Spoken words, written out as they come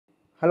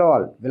Hello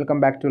all, welcome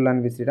back to learn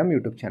with Sriram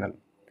YouTube channel.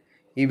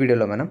 ఈ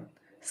వీడియోలో మనం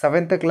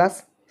 7th క్లాస్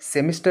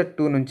సెమిస్టర్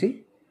 2 నుంచి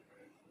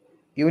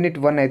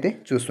UNIT-1 అయితే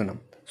చూస్తున్నాం.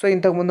 సో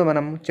ఇంతకుముందు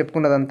మనం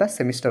చెప్పుకున్నదంతా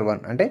సెమిస్టర్ 1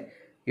 అంటే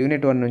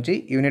UNIT-1 నుంచి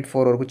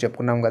UNIT-4 వరకు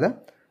చెప్పుకున్నాం కదా.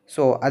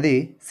 సో అది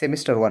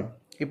సెమిస్టర్ 1.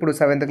 ఇప్పుడు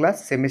 7th క్లాస్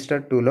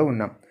సెమిస్టర్ 2లో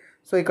ఉన్నాం.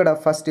 సో ఇక్కడ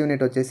ఫస్ట్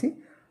యూనిట్ వచ్చేసి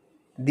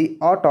the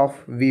art of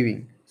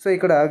weaving. So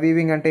ఇక్కడ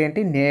వీవింగ్ అంటే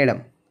ఏంటి?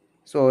 నేయడం.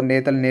 సో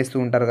నేతలు నేస్తూ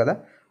ఉంటారు కదా,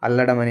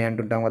 అల్లడం అని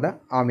అంటుంటాం కదా,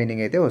 ఆ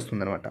మీనింగ్ అయితే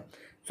వస్తుందన్నమాట.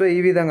 సో ఈ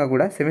విధంగా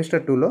కూడా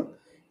సెమిస్టర్ 2లో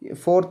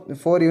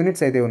ఫోర్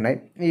యూనిట్స్ అయితే ఉన్నాయి.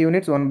 ఈ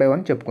యూనిట్స్ 1 by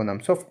 1 చెప్పుకుందాం.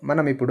 సో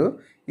మనం ఇప్పుడు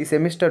ఈ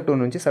సెమిస్టర్ 2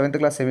 నుంచి 7th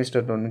క్లాస్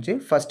సెమిస్టర్ 2 నుంచి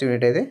ఫస్ట్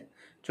యూనిట్ అయితే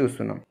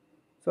చూస్తున్నాం.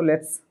 So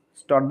let's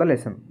start the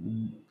lesson.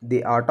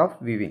 The art of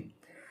weaving.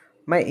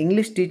 My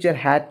English teacher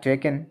had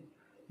taken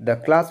the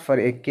class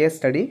for a case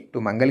study to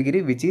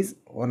Mangalagiri which is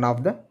one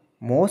of the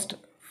most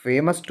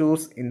famous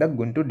tours in the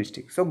Guntur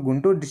district. So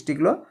Guntur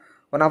డిస్టిక్లో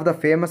one of the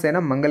famous అయిన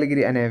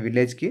మంగళగిరి అనే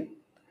విలేజ్కి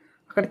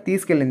అక్కడ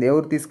తీసుకెళ్ళింది.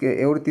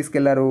 ఎవరు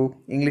తీసుకెళ్లారు?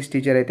 English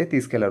teacher అయితే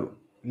తీసుకెళ్లారు.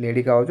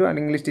 లేడీ కావచ్చు అండ్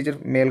ఇంగ్లీష్ టీచర్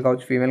మేల్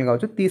కావచ్చు ఫీమేల్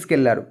కావచ్చు,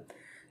 తీసుకెళ్లారు.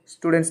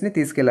 స్టూడెంట్స్ని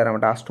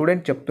తీసుకెళ్లారనమాట. ఆ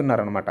స్టూడెంట్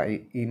చెప్తున్నారనమాట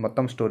ఈ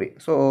మొత్తం స్టోరీ.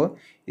 సో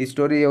ఈ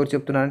స్టోరీ ఎవరు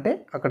చెప్తున్నారంటే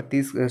అక్కడ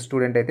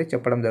స్టూడెంట్ అయితే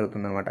చెప్పడం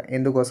జరుగుతుందన్నమాట.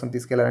 ఎందుకోసం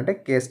తీసుకెళ్లారంటే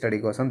కేస్ స్టడీ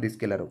కోసం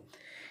తీసుకెళ్లారు.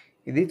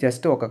 ఇది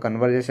జస్ట్ ఒక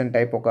కన్వర్జేషన్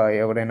టైప్.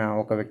 ఎవరైనా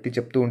ఒక వ్యక్తి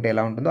చెప్తూ ఉంటే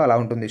ఎలా ఉంటుందో అలా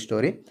ఉంటుంది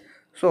స్టోరీ.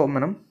 సో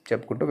మనం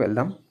చెప్పుకుంటూ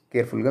వెళ్దాం,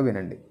 కేర్ఫుల్గా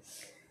వినండి.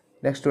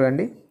 నెక్స్ట్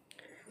చూడండి.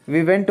 We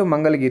went to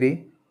Mangalagiri,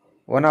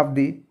 one of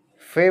the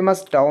famous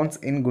towns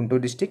in Guntur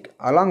district,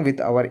 along with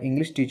our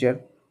English teacher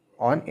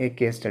on a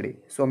case study.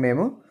 So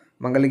మేము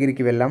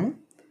మంగళగిరికి వెళ్ళాము.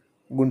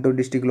 గుంటూరు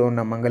డిస్టిక్లో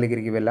ఉన్న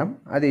మంగళగిరికి వెళ్ళాం.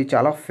 అది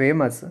చాలా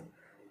ఫేమస్.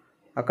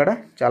 అక్కడ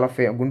చాలా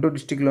గుంటూరు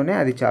డిస్టిక్లోనే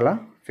అది చాలా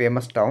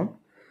ఫేమస్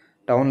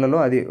టౌన్లలో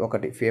అది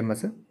ఒకటి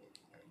ఫేమస్.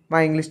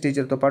 మా ఇంగ్లీష్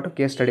టీచర్తో పాటు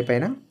కేస్ స్టడీ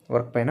పైన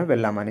వర్క్ పైన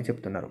వెళ్ళామని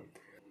చెప్తున్నారు.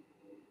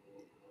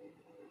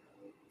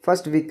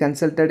 First we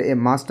consulted A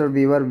master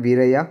Weaver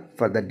Veeraiah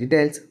for the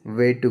details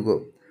wear to go.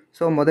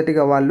 So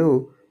మొదటిగా వాళ్ళు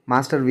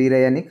మాస్టర్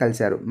వీరయ్యని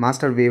కలిశారు.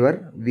 మాస్టర్ వీవర్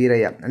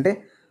వీరయ్య అంటే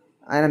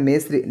ఆయన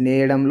మేస్త్రి,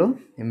 నేయడంలో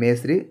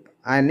మేస్త్రి.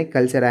 ఆయన్ని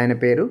కలిశారు. ఆయన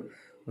పేరు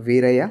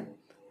వీరయ్య.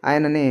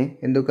 ఆయనని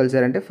ఎందుకు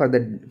కలిశారంటే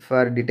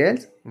for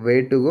details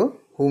wear to go,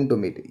 whom to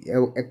meet,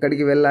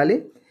 ఎక్కడికి వెళ్ళాలి,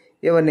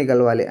 ఎవరిని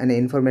కలవాలి అనే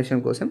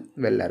ఇన్ఫర్మేషన్ కోసం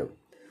వెళ్ళారు.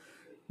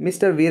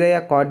 Mister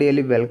Veeraiah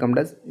కార్డియలీ welcome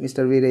does.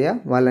 Mister Veeraiah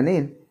వాళ్ళని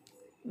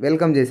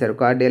వెల్కమ్ చేశారు.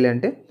 కార్డియలీ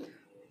అంటే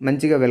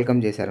మంచిగా వెల్కమ్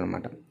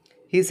చేశారనమాట.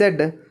 He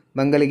said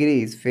Mangalagiri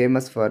is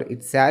famous for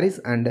it's saris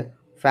and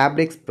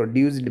fabrics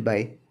produced by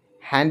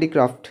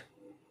handicraft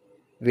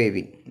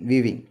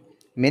weaving.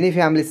 Many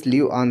families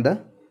live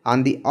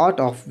on the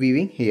art of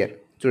weaving here.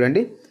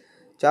 చూడండి,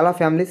 చాలా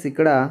ఫ్యామిలీస్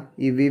ఇక్కడ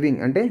ఈ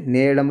వీవింగ్ అంటే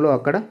నేయడంలో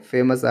అక్కడ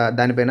ఫేమస్,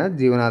 దానిపైన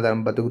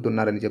జీవనాధారం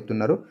బతుకుతున్నారని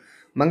చెప్తున్నారు.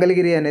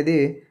 మంగళగిరి అనేది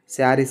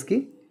శారీస్కి,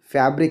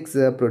 ఫ్యాబ్రిక్స్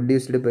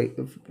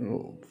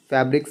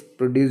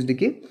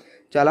ప్రొడ్యూస్డ్కి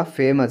చాలా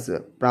ఫేమస్,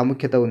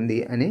 ప్రాముఖ్యత ఉంది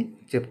అని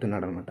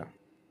చెప్తున్నాడు అనమాట.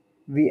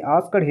 వి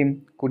asked him,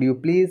 could you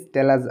please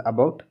tell us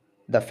about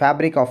the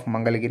fabric of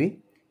Mangalagiri.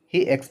 He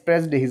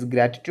expressed his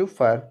gratitude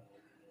for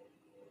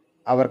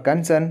hour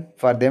concern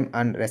for them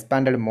and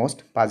responded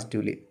most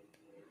positively.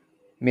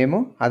 మేము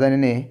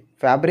అతనిని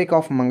ఫ్యాబ్రిక్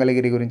ఆఫ్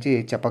మంగళగిరి గురించి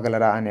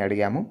చెప్పగలరా అని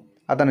అడిగాము.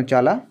 అతను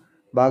చాలా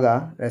బాగా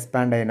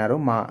రెస్పాండ్ అయినారు.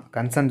 మా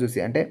కన్సర్న్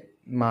చూసి అంటే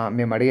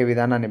మేము అడిగే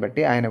విధానాన్ని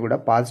బట్టి ఆయన కూడా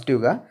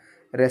పాజిటివ్గా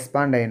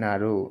రెస్పాండ్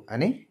అయినారు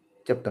అని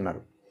చెప్తున్నారు.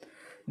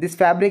 This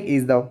fabric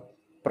is the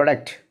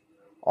product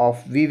of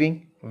weaving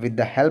with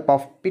the help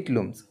of pit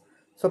looms.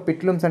 So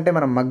pit looms అంటే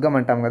మనం మగ్గం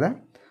అంటాం కదా.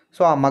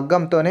 సో ఆ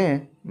మగ్గంతోనే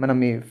మనం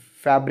ఈ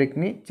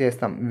ఫ్యాబ్రిక్ని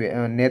చేస్తాం,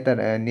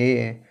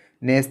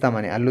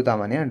 నేస్తామని,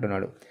 అల్లుతామని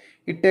అంటున్నాడు.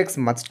 It takes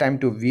much time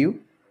to weave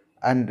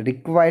and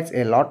requires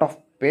a lot of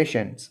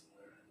patience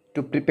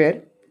to prepare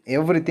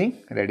everything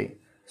ready.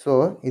 So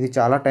ఇది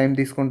చాలా టైం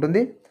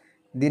తీసుకుంటుంది.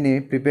 దీన్ని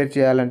ప్రిపేర్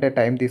చేయాలంటే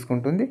టైం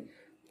తీసుకుంటుంది.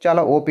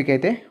 చాలా ఓపిక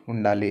అయితే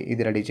ఉండాలి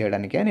ఇది రెడీ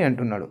చేయడానికి అని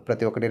అంటున్నాడు.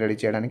 ప్రతి ఒక్కటి రెడీ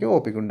చేయడానికి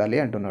ఓపిక ఉండాలి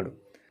అంటున్నాడు.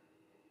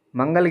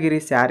 Mangalagiri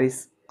saris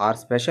are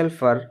special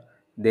for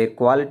their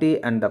quality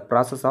and the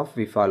process of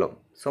we follow.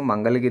 So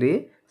Mangalagiri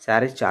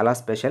saris చాలా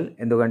స్పెషల్,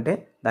 ఎందుకంటే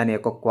దాని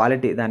యొక్క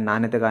క్వాలిటీ, దాని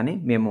నాణ్యత కానీ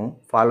మేము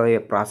ఫాలో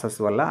అయ్యే ప్రాసెస్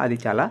వల్ల అది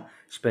చాలా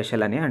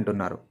స్పెషల్ అని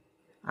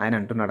ఆయన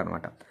అంటున్నాడు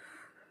అనమాట.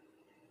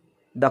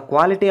 The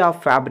quality of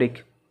fabric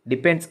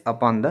depends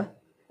upon the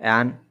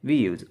an we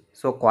use.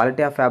 So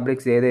quality of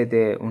fabrics ఏదైతే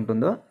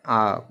ఉంటుందో, ఆ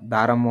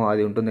దారము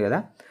అది ఉంటుంది కదా,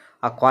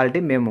 ఆ క్వాలిటీ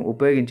మేము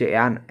ఉపయోగించే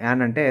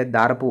యాన్ అంటే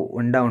దారపు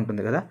ఉండ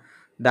ఉంటుంది కదా,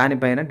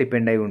 దానిపైన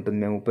డిపెండ్ అయి ఉంటుంది.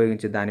 మేము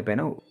ఉపయోగించే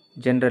దానిపైన.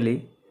 Generally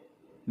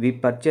we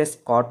purchase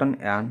cotton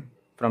an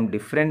from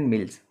different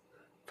mills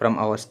from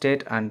our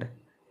state and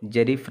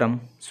Jerry from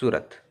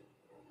Surat,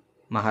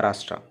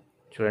 Maharashtra.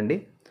 చూడండి,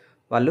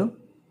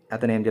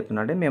 అతను ఏం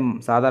చెప్తున్నాడంటే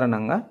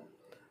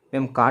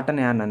మేము కాటన్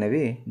యాన్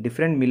అనేవి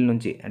డిఫరెంట్ మిల్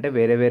నుంచి, అంటే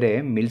వేరే వేరే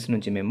మిల్స్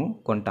నుంచి మేము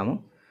కొంటాము.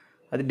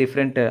 అది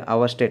డిఫరెంట్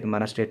అవర్ స్టేట్,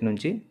 మన స్టేట్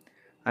నుంచి.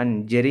 అండ్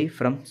జెరీ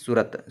ఫ్రమ్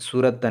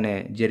సూరత్ అనే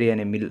జెరీ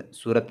అనే మిల్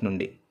సూరత్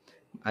నుండి,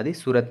 అది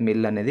సూరత్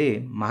మిల్ అనేది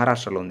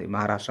మహారాష్ట్రలో ఉంది.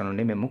 మహారాష్ట్ర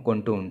నుండి మేము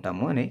కొంటూ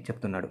ఉంటాము అని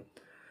చెప్తున్నాడు.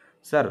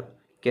 Sir,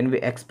 can we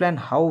explain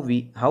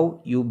how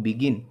you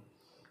begin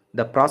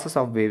the process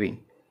of weaving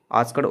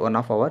asked one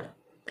of our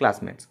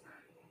classmates.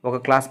 ఒక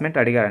క్లాస్మేట్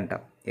అడిగాడంట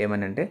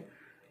ఏమని అంటే,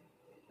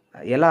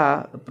 ఎలా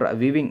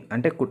వీవింగ్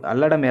అంటే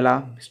అల్లడం ఎలా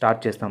స్టార్ట్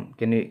చేస్తాం,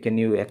 కెన్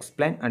యూ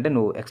ఎక్స్ప్లెయిన్ అంటే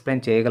నువ్వు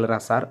ఎక్స్ప్లెయిన్ చేయగలరా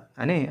సార్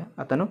అని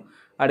అతను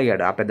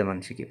అడిగాడు ఆ పెద్ద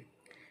మనిషికి.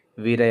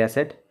 Veeraiah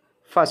set,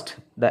 first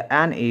the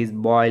an is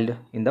boiled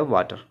in the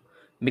water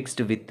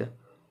mixed with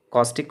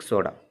caustic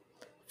soda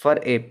for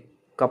a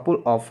couple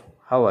of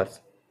hours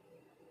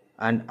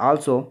and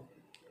also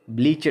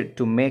bleached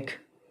to make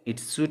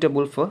it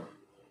suitable for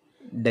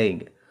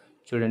dyeing.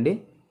 చూడండి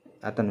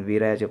అతను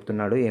వీరయ్య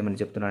చెప్తున్నాడు, ఏమని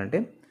చెప్తున్నాడంటే,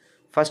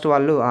 ఫస్ట్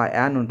వాళ్ళు ఆ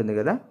యాన్ ఉంటుంది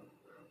కదా,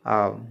 ఆ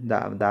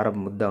దారపు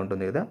ముద్ద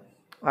ఉంటుంది కదా,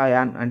 ఆ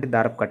యాన్ అంటే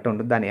దారపు కట్ట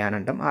ఉంటుంది, దాని యాన్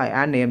అంటాం. ఆ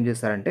యాన్ ఏం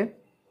చేస్తారంటే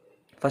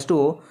ఫస్ట్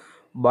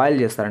బాయిల్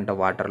చేస్తారంట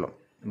వాటర్లో.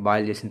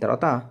 బాయిల్ చేసిన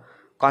తర్వాత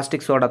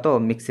కాస్టిక్ సోడాతో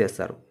మిక్స్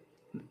చేస్తారు.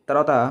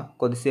 తర్వాత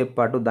కొద్దిసేపు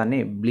పాటు దాన్ని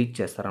బ్లీచ్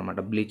చేస్తారనమాట,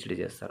 బ్లీచ్డ్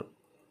చేస్తారు.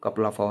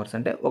 కపుల్ ఆఫ్ అవర్స్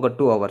అంటే ఒక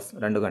 2 అవర్స్,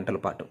 2 గంటల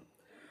పాటు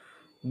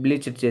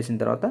బ్లీచ్డ్ చేసిన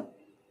తర్వాత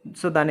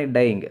సో దానికి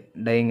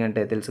డైయింగ్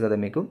అంటే తెలుసు కదా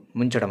మీకు,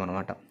 ముంచడం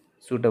అనమాట.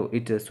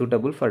 It's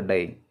suitable for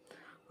dyeing.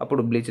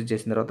 అప్పుడు బ్లీచ్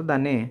చేసిన తర్వాత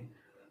దాన్ని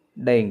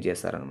డైయింగ్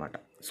చేస్తారనమాట.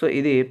 సో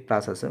ఇది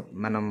ప్రాసెస్.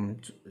 మనం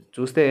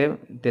చూస్తే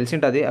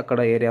తెలిసింటుంది అక్కడ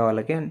ఏరియా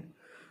వాళ్ళకి.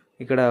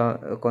 ఇక్కడ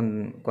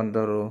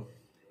కొందరు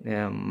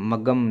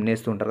మగ్గం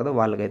నేస్తుంటారు కదా,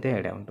 వాళ్ళకైతే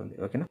ఐడియా ఉంటుంది.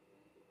 ఓకేనా.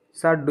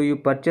 Sir do you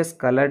purchase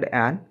coloured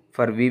an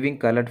for weaving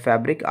coloured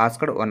fabric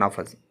asked one of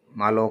us.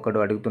 మాలో ఒకడు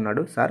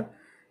అడుగుతున్నాడు, సార్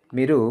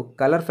మీరు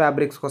కలర్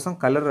ఫ్యాబ్రిక్స్ కోసం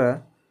కలర్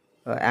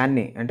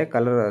యాన్ని అంటే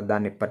కలర్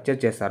దాన్ని పర్చేస్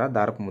చేస్తారా,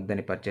 దారపు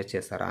ముద్దని పర్చేస్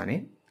చేస్తారా అని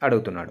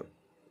అడుగుతున్నాడు.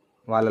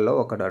 వాళ్ళలో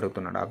ఒకడు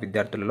అడుగుతున్నాడు, ఆ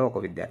విద్యార్థులలో ఒక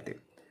విద్యార్థి.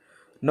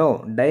 No,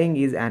 dyeing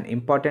is an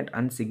important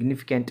and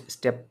significant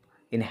step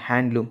in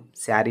handloom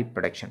sari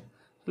production.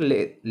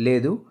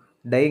 లేదు,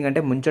 డైయింగ్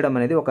అంటే ముంచడం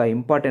అనేది ఒక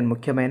ఇంపార్టెంట్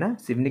ముఖ్యమైన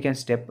significant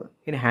step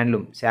in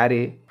handloom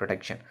sari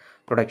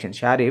production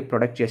sari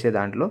product చేసే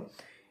దాంట్లో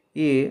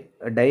ఈ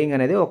డైయింగ్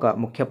అనేది ఒక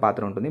ముఖ్య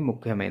పాత్ర ఉంటుంది,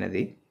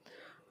 ముఖ్యమైనది.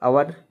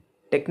 Hour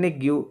technique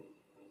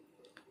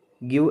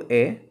give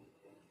a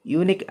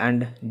unique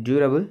and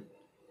durable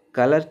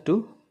colour to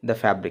the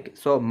fabric.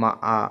 So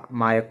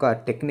మా యొక్క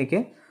టెక్నికే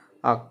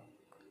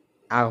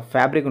ఆ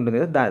ఫ్యాబ్రిక్ ఉంటుంది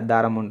కదా,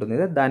 దారం ఉంటుంది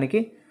కదా,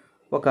 దానికి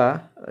ఒక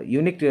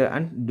unique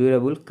and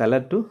durable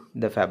colour to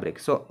the fabric.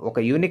 So ఒక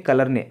యూనిక్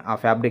కలర్ని ఆ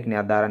ఫ్యాబ్రిక్ని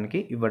ఆ దారానికి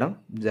ఇవ్వడం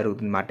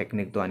జరుగుతుంది మా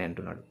టెక్నిక్తో అని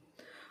అంటున్నాడు.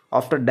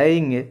 After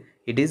dyeing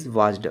it is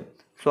washed.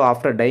 So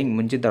after dyeing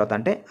ముంచిన తర్వాత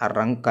అంటే ఆ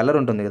కలర్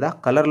ఉంటుంది కదా,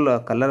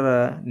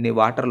 కలర్ని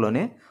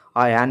వాటర్లోనే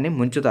ఆ యాన్ని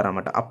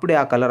ముంచుతారన్నమాట. అప్పుడే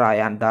ఆ కలర్ ఆ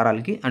యాన్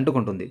దారాలకి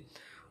అంటుకుంటుంది.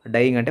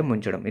 డైయింగ్ అంటే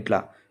ముంచడం. ఇట్లా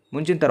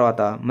ముంచిన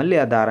తర్వాత మళ్ళీ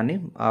ఆ దారాన్ని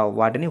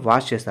వాటిని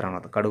వాష్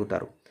చేస్తారన్నమాట,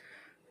 కడుగుతారు.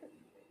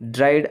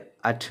 Dried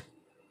at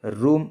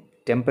room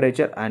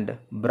temperature and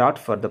brought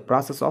for the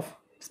process of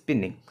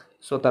spinning.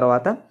 So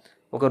తర్వాత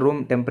ఒక రూమ్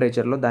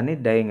టెంపరేచర్లో దాన్ని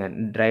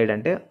డ్రైడ్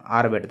అంటే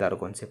ఆరబెడతారు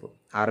కొంచెంసేపు.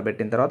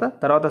 ఆరబెట్టిన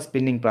తర్వాత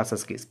స్పిన్నింగ్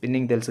ప్రాసెస్కి,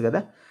 స్పిన్నింగ్ తెలుసు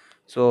కదా,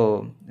 సో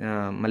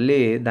మళ్ళీ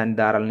దాని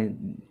దారాలని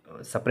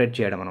సపరేట్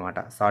చేయడం అనమాట,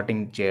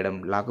 సార్టింగ్ చేయడం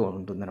లాగా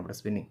ఉంటుంది అనమాట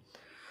స్పిన్నింగ్.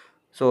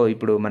 సో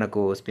ఇప్పుడు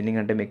మనకు స్పిన్నింగ్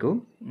అంటే మీకు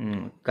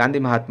గాంధీ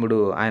మహాత్ముడు,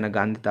 ఆయన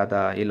గాంధీ తాత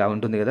ఇలా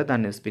ఉంటుంది కదా,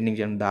 దాన్ని స్పిన్నింగ్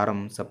చేయడం, దారం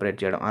సపరేట్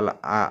చేయడం, అలా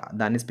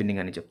దాన్ని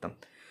స్పిన్నింగ్ అని చెప్తాం.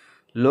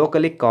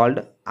 లోకలీ కాల్డ్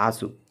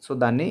ఆసు. సో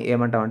దాన్ని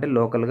ఏమంటామంటే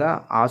లోకల్గా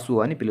ఆసు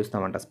అని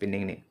పిలుస్తామంట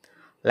స్పిన్నింగ్ని.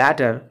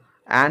 Later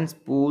and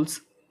spools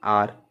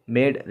are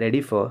made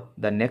ready for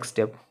the next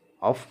step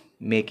of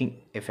making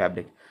a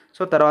fabric.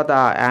 So తర్వాత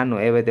ఆ యాన్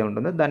ఏవైతే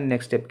ఉంటుందో దాన్ని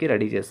నెక్స్ట్ స్టెప్కి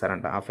రెడీ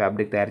చేస్తారంట, ఆ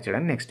ఫ్యాబ్రిక్ తయారు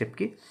చేయడానికి నెక్స్ట్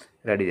స్టెప్కి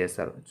రెడీ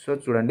చేస్తారు. సో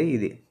చూడండి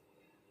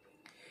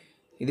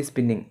ఇది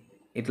స్పిన్నింగ్.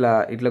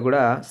 ఇట్లా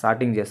కూడా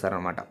సార్టింగ్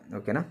చేస్తారనమాట.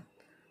 ఓకేనా.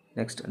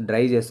 నెక్స్ట్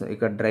డ్రై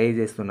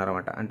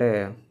చేస్తున్నారన్నమాట, అంటే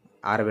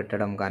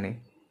ఆరబెట్టడం కానీ.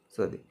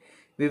 సో అది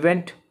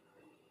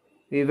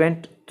we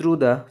went through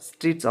the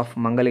streets of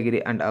Mangalagiri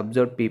and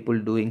observed people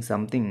doing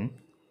something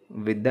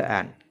with the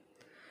an.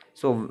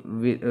 So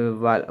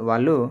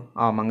వాళ్ళు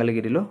ఆ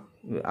మంగళగిరిలో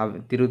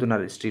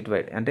తిరుగుతున్నారు స్ట్రీట్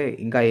వైడ్, అంటే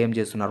ఇంకా ఏం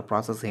చేస్తున్నారు,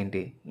 ప్రాసెస్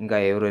ఏంటి, ఇంకా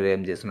ఎవరెవరు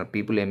ఏం చేస్తున్నారు,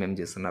 పీపుల్ ఏమేం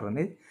చేస్తున్నారు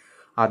అనేది,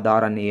 ఆ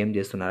దారాన్ని ఏం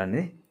చేస్తున్నారు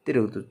అనేది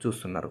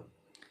చూస్తున్నారు.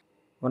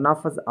 One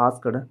of us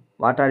asked,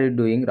 "What are you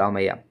doing,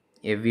 Ramaya?"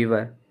 A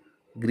weaver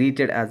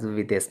greeted us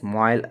with a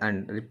smile and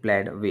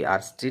replied, "We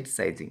are street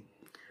sizing."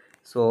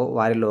 So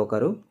వారిలో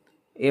ఒకరు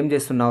ఏం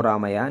చేస్తున్నావు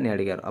రామయ్య అని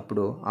అడిగారు.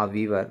 అప్పుడు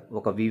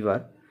ఒక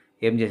వీవర్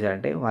ఏం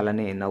చేశారంటే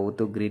వాళ్ళని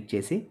నవ్వుతూ గ్రీట్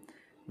చేసి,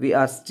 "వి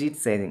ఆర్ స్ట్రీట్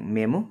సైజింగ్."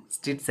 మేము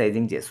స్ట్రీట్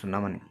సైజింగ్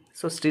చేస్తున్నామని.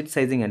 సో స్ట్రీట్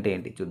సైజింగ్ అంటే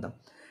ఏంటి చూద్దాం.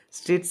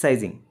 Street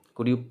sizing,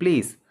 could you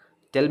please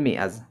tell me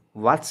us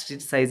what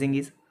street sizing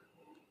is.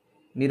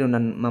 మీరు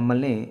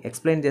మమ్మల్ని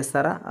ఎక్స్ప్లెయిన్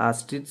చేస్తారా, ఆ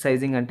స్ట్రీట్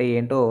సైజింగ్ అంటే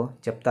ఏంటో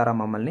చెప్తారా,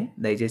 మమ్మల్ని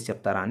దయచేసి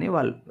చెప్తారా అని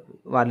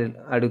వాళ్ళు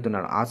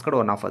అడుగుతున్నాడు. ఆస్క్డ్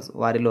వన్ ఆఫ్ us,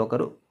 వారిలో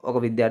ఒక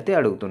విద్యార్థి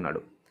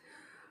అడుగుతున్నాడు.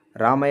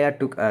 Ramayya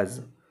took us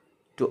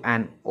to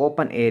an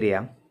open area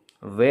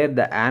where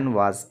the an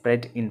was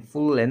spread in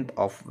full length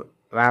of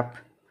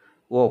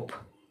rope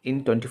in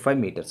 25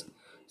 meters.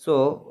 So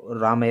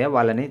Ramayya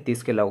వాళ్ళని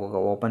తీసుకెళ్ళి ఒక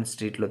ఓపెన్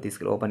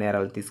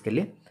ఏరియాలో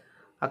తీసుకెళ్ళి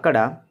అక్కడ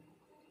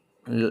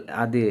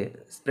అది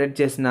స్ప్రెడ్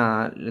చేసిన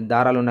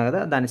దారాలు ఉన్నాయి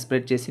కదా, దాన్ని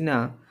స్ప్రెడ్ చేసిన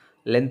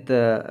లెంత్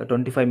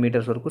 25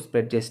 మీటర్స్ వరకు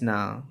స్ప్రెడ్ చేసిన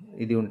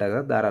ఇది ఉంటుంది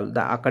కదా దారాలు,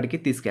 అక్కడికి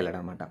తీసుకెళ్ళాడు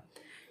అనమాట.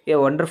 A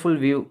wonderful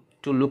view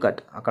to look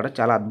at, అక్కడ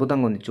చాలా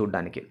అద్భుతంగా ఉంది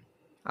చూడడానికి.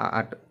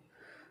 At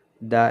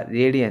the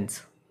radians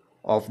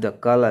of the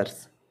colours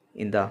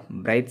in the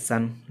bright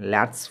sun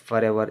LADS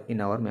for ever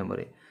in our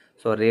memory.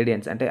 So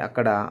radians అంటే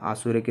అక్కడ ఆ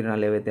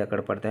సూర్యకిరణాలు ఏవైతే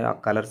అక్కడ పడతాయో ఆ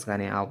కలర్స్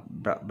కానీ ఆ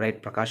బ్రైట్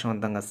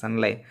ప్రకాశవంతంగా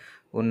సన్లైట్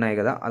ఉన్నాయి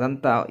కదా,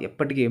 అదంతా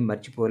ఎప్పటికీ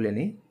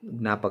మర్చిపోలేని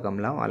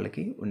జ్ఞాపకంలా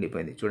వాళ్ళకి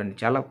ఉండిపోయింది. చూడండి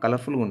చాలా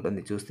కలర్ఫుల్గా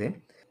ఉంటుంది చూస్తే.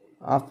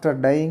 After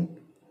dyeing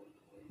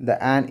the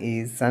an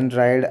is sun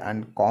dried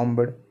and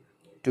కాంబ్డ్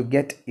to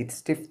get it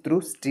stiff through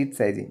street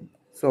sizing.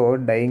 So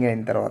dyeing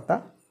అయిన తర్వాత,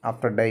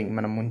 ఆఫ్టర్ డైయింగ్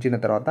మనం ముంచిన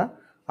తర్వాత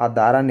ఆ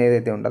దారాన్ని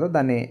ఏదైతే ఉంటుందో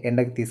దాన్ని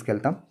ఎండకి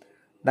తీసుకెళ్తాం.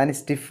 దాన్ని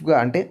స్టిఫ్గా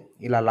అంటే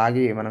ఇలా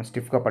లాగి మనం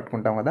స్టిఫ్గా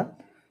పట్టుకుంటాం కదా,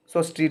 సో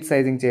స్ట్రీట్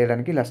సైజింగ్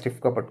చేయడానికి ఇలా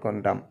స్టిఫ్గా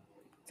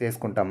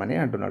చేసుకుంటామని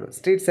అంటున్నాడు.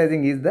 Street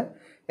sizing is the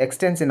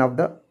extension of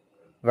the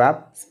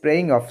వ్యాప్,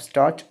 spraying of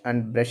starch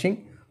and brushing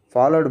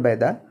followed by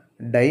the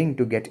dyeing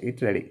to get it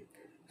ready.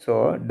 So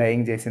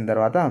dyeing చేసిన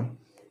తర్వాత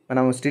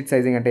మనం స్ట్రీట్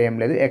సైజింగ్ అంటే ఏం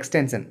లేదు,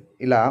 ఎక్స్టెన్షన్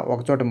ఇలా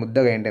ఒకచోట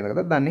ముద్దగా ఏంటంది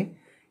కదా, దాన్ని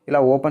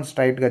ఇలా ఓపెన్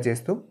స్ట్రైట్గా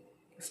చేస్తూ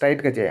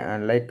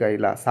లైక్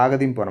ఇలా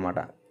సాగదింపు అనమాట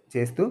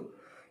చేస్తూ,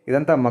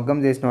 ఇదంతా మగ్గం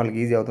చేసిన వాళ్ళకి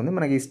ఈజీ అవుతుంది.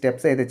 మనకి ఈ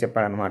స్టెప్స్ అయితే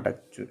చెప్పాడనమాట,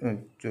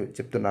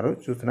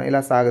 చూస్తున్నా ఇలా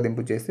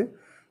సాగదింపు చేసి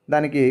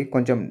దానికి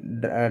కొంచెం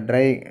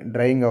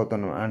డ్రైయింగ్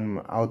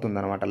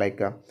అవుతుందన్నమాట.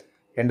 లైక్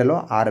ఎండలో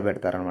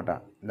ఆరబెడతారనమాట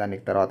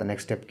దానికి తర్వాత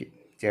నెక్స్ట్ స్టెప్కి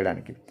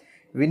చేయడానికి.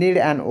 We need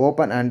an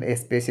open and A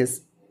spacious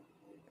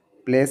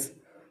place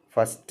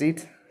for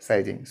street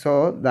sizing. So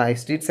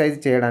street size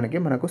చేయడానికి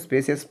మనకు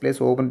స్పేషియస్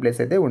ప్లేస్, ఓపెన్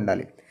ప్లేస్ అయితే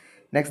ఉండాలి.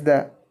 Next the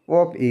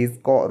ఓప్ is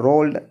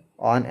rolled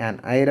on an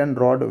iron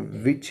rod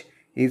which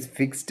is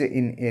fixed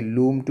in a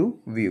loom to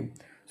view.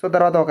 So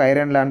తర్వాత ఒక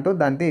iron ల్యాండ్తో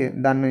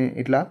దాన్ని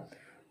ఇట్లా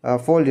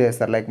fold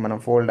చేస్తారు, like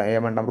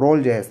మనం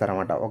రోల్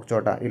చేస్తారన్నమాట ఒక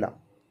చోట. ఇలా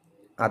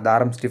ఆ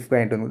దారం స్టిఫ్గా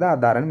ఉంటుంది కదా, ఆ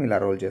దారాన్ని ఇలా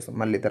రోల్ చేస్తాం.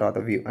 మళ్ళీ తర్వాత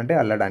వ్యూ అంటే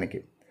అల్లడానికి,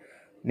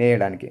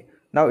 నేయడానికి.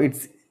 Now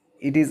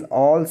it is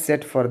all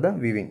set for the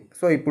weaving.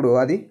 So ఇప్పుడు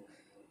అది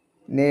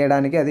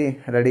నేయడానికి అది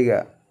రెడీ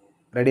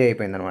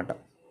అయిపోయింది అనమాట.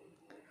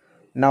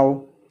 Now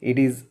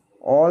it is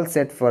all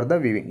set for the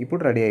weaving.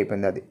 ఇప్పుడు రెడీ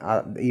అయిపోయింది అది.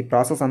 ఈ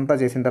ప్రాసెస్ అంతా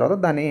చేసిన తర్వాత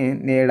దాన్ని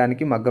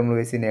నేయడానికి, మగ్గంలో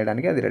వేసి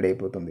నేయడానికి అది రెడీ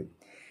అయిపోతుంది.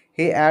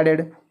 He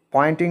added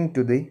pointing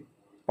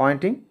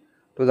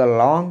to the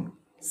long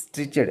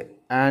stitched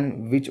and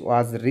which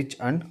was rich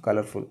and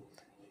colourful.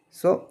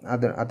 So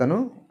అతను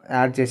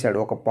యాడ్ చేశాడు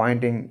ఒక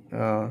పాయింటింగ్.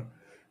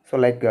 సో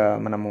లైక్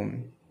మనము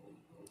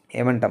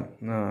ఏమంటాం,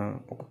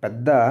 ఒక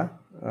పెద్ద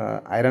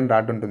ఐరన్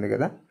రాడ్ ఉంటుంది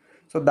కదా,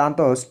 సో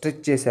దాంతో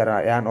స్ట్రిచ్ చేశారు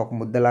యాన్, ఒక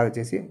ముద్దలాగా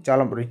చేసి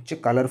చాలా రిచ్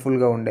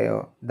కలర్ఫుల్గా ఉండే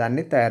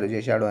దాన్ని తయారు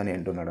చేశాడు అని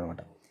అంటున్నాడు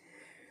అనమాట.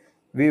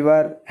 We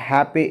were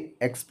happy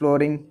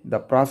exploring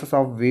the process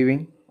of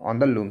weaving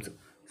on the looms.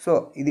 So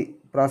ఇది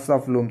ప్రాసెస్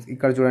ఆఫ్ లూమ్స్.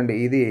 ఇక్కడ చూడండి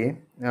ఇది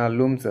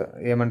లూమ్స్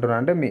ఏమంటున్నారు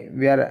అంటే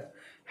వీఆర్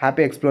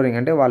హ్యాపీ ఎక్స్ప్లోరింగ్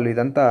అంటే వాళ్ళు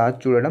ఇదంతా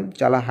చూడడం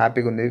చాలా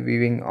హ్యాపీగా ఉంది.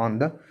 వీవింగ్ ఆన్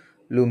ద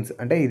లూమ్స్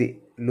అంటే ఇది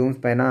లూమ్స్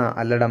పైన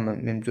అల్లడం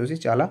మేము చూసి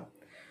చాలా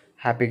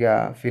హ్యాపీగా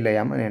ఫీల్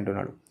అయ్యామని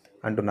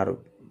అంటున్నారు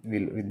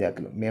వీళ్ళు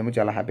విద్యార్థులు. మేము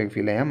చాలా హ్యాపీగా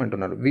ఫీల్ అయ్యాం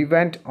అంటున్నారు. We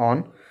went on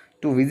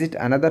to visit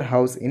another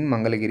house in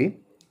Mangalagiri.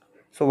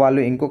 So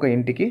వాళ్ళు ఇంకొక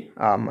ఇంటికి,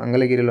 ఆ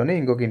మంగళగిరిలోనే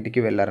ఇంకొక ఇంటికి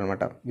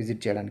వెళ్ళారనమాట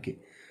విజిట్ చేయడానికి.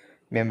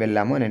 మేము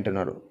వెళ్ళాము అని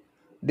అంటున్నారు.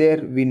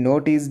 There we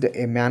noticed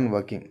A man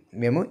working.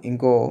 మేము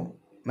ఇంకో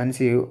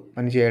మనిషి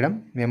పని చేయడం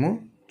మేము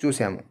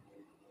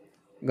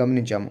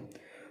గమనించాము.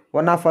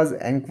 One of us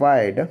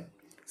enquired,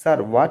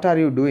 sir what are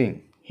you doing?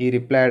 He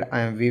replied,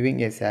 I'm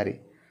weaving A sari.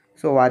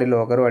 So వారిలో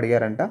ఒకరు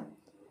అడిగారంట,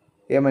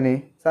 ఏమని,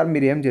 సార్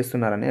మీరు ఏం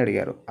చేస్తున్నారని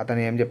అడిగారు.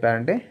 అతను ఏం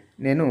చెప్పాడంటే,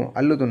 నేను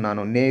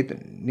అల్లుతున్నాను,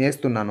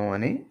 నేస్తున్నాను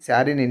అని,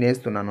 శారీని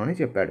నేస్తున్నాను అని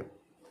చెప్పాడు.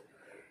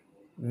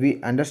 We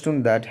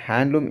understood that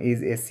handloom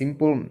is a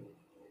simple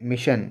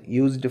machine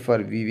used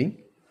for weaving.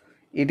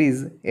 It is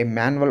a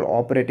manual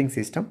operating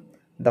system.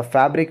 The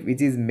fabric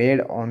which is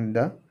made on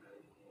the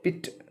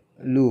pit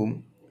loom,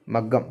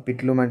 మగ్గం.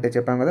 పిట్ లూమ్ అంటే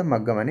చెప్పాం కదా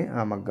మగ్గం అని,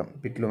 ఆ మగ్గం.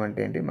 పిట్ లూమ్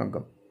అంటే ఏంటి,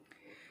 మగ్గం.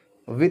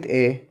 With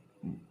a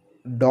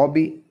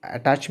dobby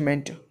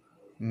attachment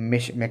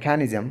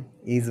mechanism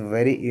is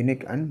very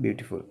unique and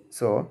beautiful.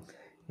 So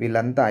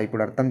వీళ్ళంతా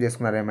ఇప్పుడు అర్థం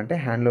చేసుకున్నారు ఏమంటే,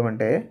 హ్యాండ్లూమ్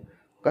అంటే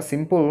ఒక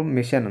సింపుల్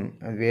మిషన్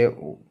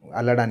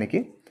అల్లడానికి,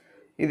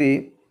 ఇది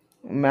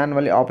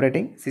మాన్యువల్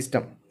ఆపరేటింగ్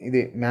సిస్టమ్.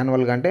 ఇది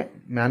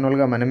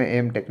మాన్యువల్గా మనమే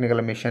ఏం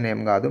టెక్నికల్ మిషన్ ఏం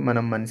కాదు,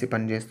 మనం మనిషి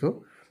పని చేస్తూ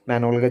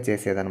మాన్యువల్గా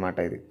చేసేదన్నమాట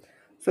ఇది.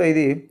 సో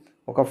ఇది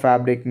ఒక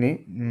ఫ్యాబ్రిక్ని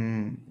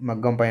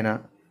మగ్గం పైన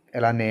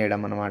ఎలా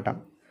నేయడం అనమాట.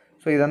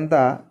 సో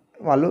ఇదంతా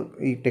వాళ్ళు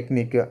ఈ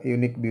టెక్నిక్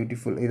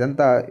బ్యూటిఫుల్,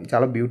 ఇదంతా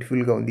చాలా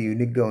బ్యూటిఫుల్గా ఉంది,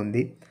 యూనిక్గా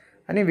ఉంది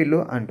అని వీళ్ళు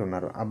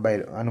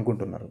అబ్బాయిలు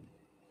అనుకుంటున్నారు.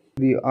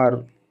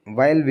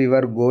 While we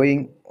were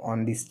going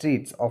on the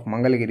streets of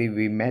Mangalagiri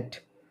we met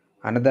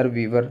another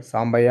Weaver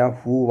Sambaiah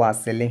who was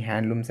selling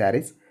handloom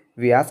saris.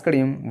 We asked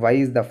him why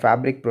is the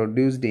fabric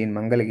produced in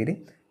Mangalagiri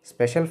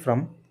special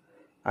from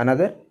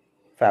another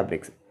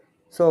fabrics.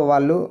 So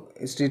వాళ్ళు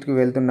స్ట్రీట్కి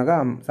వెళ్తుండగా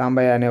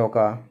సాంబయ్య అనే ఒక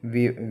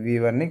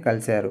వీవర్ని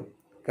కలిశారు.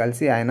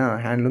 కలిసి ఆయన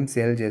హ్యాండ్లూమ్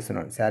సేల్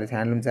చేస్తున్నాడు,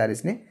 handloom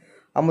శారీస్ని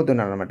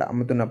అమ్ముతున్నాడు అనమాట.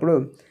 అమ్ముతున్నప్పుడు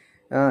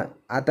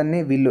అతన్ని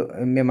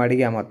మేము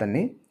అడిగాము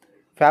అతన్ని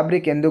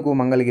ఫ్యాబ్రిక్ ఎందుకు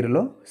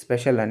మంగళగిరిలో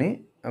స్పెషల్ అని,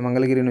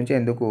 మంగళగిరి నుంచి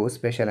ఎందుకు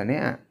స్పెషల్ అని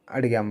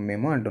అడిగాము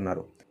మేము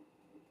అంటున్నారు.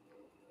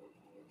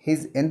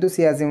 His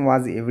enthusiasm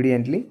was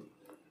evidently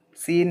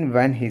seen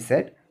when he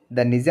said,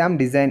 "The Nizam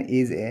design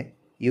is a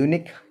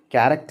unique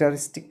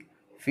characteristic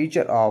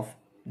feature of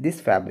this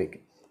fabric."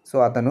 So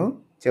అతను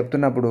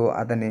చెప్తున్నప్పుడు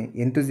అతని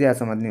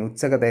ఎంథూసియాజం, అతని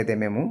ఉత్సుకత అయితే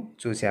మేము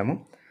చూసాము.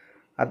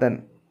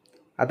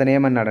 అతను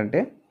ఏమన్నాడంటే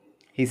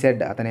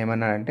అతను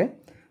ఏమన్నాడంటే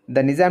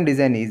the Nizam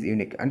design is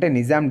unique, అంటే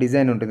నిజాం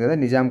డిజైన్ ఉంటుంది కదా,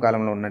 నిజాం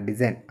కాలంలో ఉన్న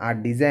డిజైన్, ఆ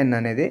డిజైన్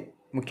అనేది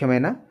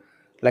ముఖ్యమైన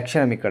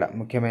లక్షణం ఇక్కడ,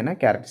 ముఖ్యమైన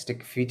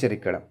క్యారెక్టరిస్టిక్ ఫీచర్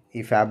ఇక్కడ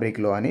ఈ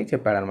ఫ్యాబ్రిక్లో అని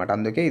చెప్పాడనమాట.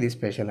 అందుకే ఇది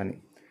స్పెషల్ అని.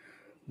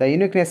 The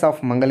uniqueness of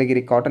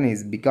Mangalagiri cotton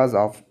is because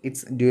of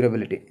it's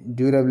durability.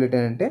 Durability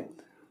అంటే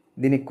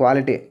దీని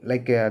క్వాలిటీ,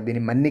 లైక్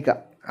దీని మన్నిక,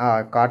 ఆ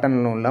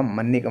కాటన్లో ఉన్న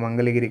మన్నిక,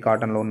 మంగళగిరి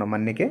కాటన్లో ఉన్న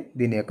మన్నికే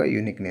దీని యొక్క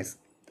uniqueness.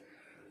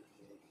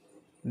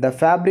 The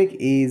fabric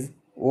is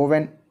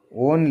oven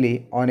only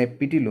on a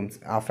PT looms.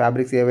 ఆ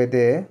ఫ్యాబ్రిక్స్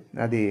ఏవైతే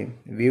అది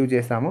వీవ్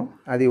చేస్తామో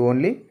అది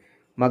ఓన్లీ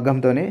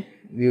మగ్గంతోనే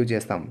వీవ్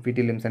చేస్తాం.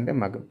 పిటి లిమ్స్ అంటే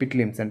మగ్గం, పిట్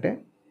లిమ్స్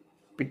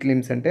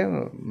అంటే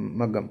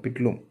మగ్గం,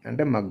 పిట్లూమ్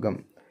అంటే మగ్గం.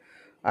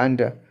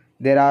 And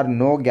there are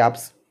no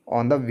gaps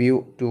on the view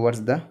towards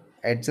the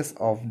edges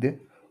of the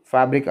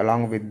fabric,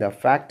 along with the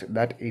fact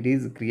that it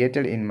is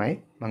created in my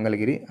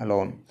Mangalagiri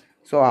alone.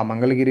 So ఆ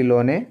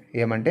మంగళగిరిలోనే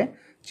ఏమంటే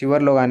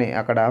చివర్లో కానీ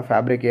అక్కడ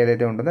ఫ్యాబ్రిక్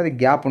ఏదైతే ఉంటుందో అది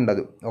గ్యాప్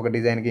ఉండదు, ఒక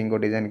డిజైన్కి ఇంకో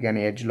డిజైన్కి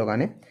కానీ ఎడ్జ్లో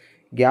కానీ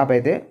గ్యాప్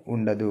అయితే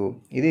ఉండదు.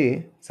 ఇది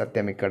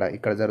సత్యం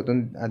ఇక్కడ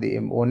జరుగుతుంది, అది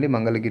ఓన్లీ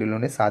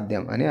మంగళగిరిలోనే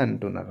సాధ్యం అని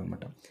అంటున్నారు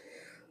అనమాట.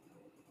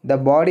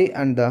 ద బాడీ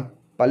అండ్ ద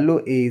పల్లు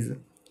is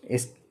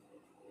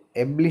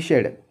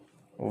ఎబ్లిషెడ్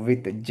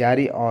with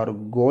jari or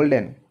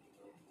golden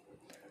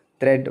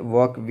thread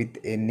work with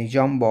a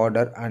nizam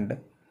border and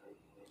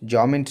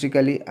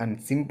geometrically and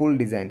simple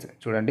designs.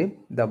 చూడండి,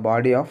 ద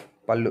బాడీ ఆఫ్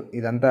పళ్ళు,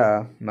 ఇదంతా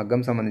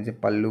మగ్గం సంబంధించి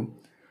పళ్ళు,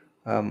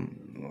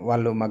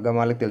 వాళ్ళు మగ్గం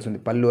వాళ్ళకి తెలుస్తుంది,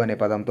 పళ్ళు అనే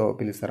పదంతో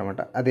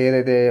పిలుస్తారన్నమాట. అది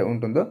ఏదైతే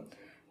ఉంటుందో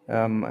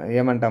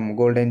ఏమంటాం,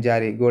 గోల్డెన్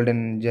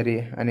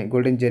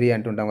జరీ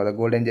అంటుంటాం కదా,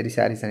 గోల్డెన్ జరీ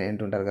శారీస్ అని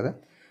అంటుంటారు కదా.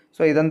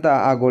 సో ఇదంతా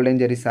ఆ గోల్డెన్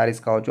జరీ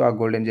శారీస్ కావచ్చు, ఆ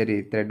గోల్డెన్ జరీ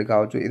థ్రెడ్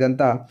కావచ్చు,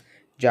 ఇదంతా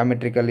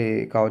జామెట్రికలీ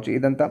కావచ్చు.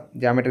 ఇదంతా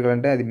జామెట్రికల్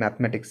అంటే అది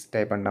మ్యాథమెటిక్స్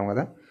టైప్ అంటాం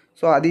కదా.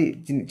 సో అది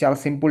చాలా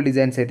సింపుల్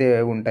డిజైన్స్ అయితే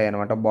ఉంటాయి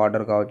అన్నమాట,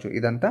 బార్డర్ కావచ్చు,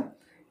 ఇదంతా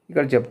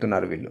ఇక్కడ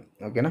చెప్తున్నారు వీళ్ళు.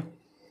 ఓకేనా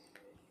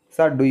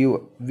sir, do you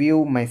view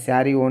my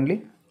sari only,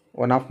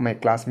 one of my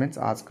classmates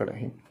asked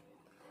him.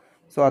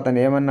 So అతను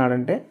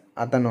ఏమన్నాడంటే,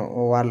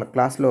 వాళ్ళ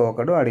క్లాస్లో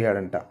ఒకడు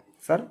అడిగాడంట,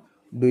 sir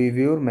do you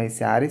view my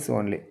saris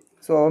only,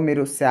 so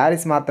మీరు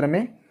శారీస్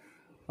మాత్రమే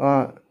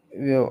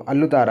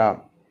అల్లుతారా,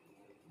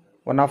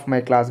 one of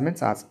my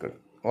classmates asked,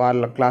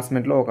 వాళ్ళ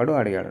క్లాస్మేట్లో ఒకడు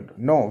అడిగాడంట.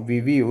 No, we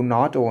view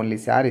not only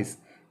saris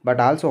but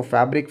also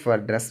fabric for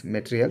dress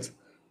materials,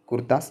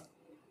 kurtas,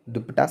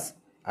 dupattas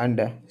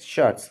and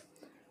shirts,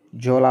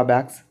 జోలా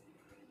bags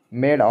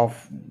made of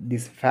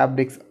this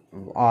fabrics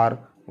are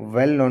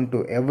well known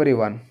to every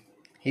one,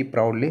 he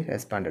proudly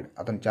responded.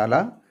 అతను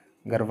చాలా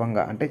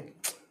గర్వంగా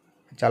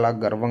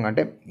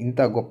అంటే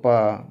ఇంత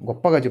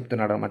గొప్పగా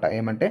చెప్తున్నాడు అనమాట.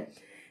 ఏమంటే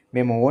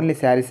మేము ఓన్లీ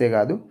శారీసే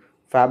కాదు,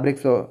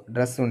 ఫ్యాబ్రిక్స్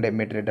డ్రెస్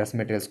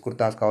మెటీరియల్స్,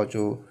 కుర్తాస్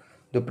కావచ్చు,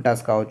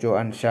 దుప్పటాస్ కావచ్చు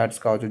అండ్ షర్ట్స్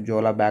కావచ్చు,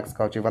 జోలా బ్యాగ్స్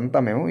కావచ్చు, ఇవంతా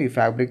మేము ఈ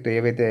ఫ్యాబ్రిక్తో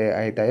ఏవైతే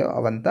అవుతాయో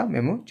అవంతా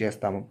మేము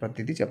చేస్తాము,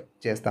 ప్రతిదీ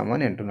చేస్తాము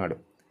అని అంటున్నాడు.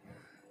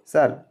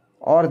 Sir,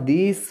 are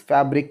these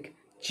fabric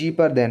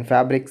cheaper then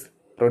fabrics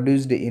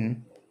produced in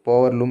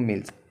powerloom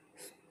mills,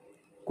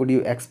 could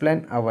you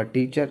explain our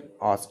teacher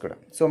asked.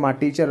 So మా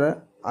టీచర్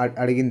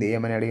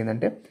ఏమని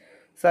అడిగిందంటే,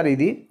 సార్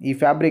ఈ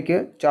ఫ్యాబ్రిక్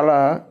చాలా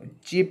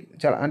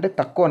అంటే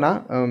తక్కువన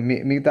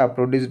మిగతా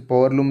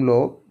పవర్లూమ్లో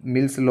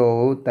మిల్స్లో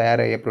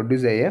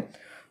ప్రొడ్యూస్ అయ్యే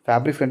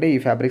ఫ్యాబ్రిక్స్ కంటే ఈ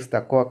ఫ్యాబ్రిక్స్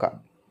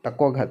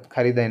తక్కువ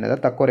ఖరీదైనదా,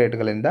 తక్కువ రేటు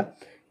కలిగిందా,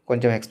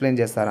 కొంచెం ఎక్స్ప్లెయిన్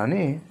చేస్తారా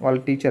అని వాళ్ళ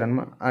టీచర్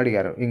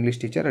అడిగారు, ఇంగ్లీష్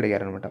టీచర్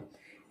అడిగారు అనమాట.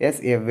 Yes,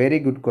 a very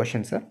good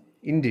question sir,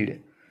 indeed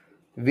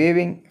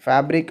weaving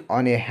fabric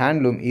on a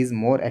handloom is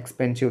more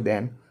expensive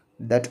than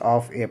that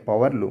of A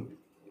powerloom.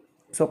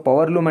 So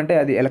powerloom అంటే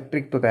అది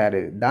ఎలక్ట్రిక్తో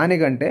తయారయ్యేది,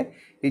 దానికంటే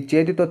ఈ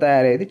చేతితో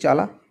తయారయ్యేది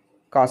చాలా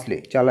కాస్ట్లీ,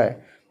 చాలా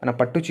మన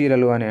పట్టు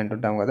చీరలు అని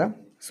అంటుంటాం కదా.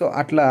 సో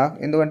అట్లా,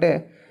 ఎందుకంటే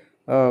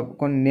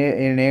కొన్ని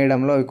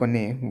నేయడంలో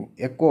కొన్ని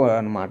ఎక్కువ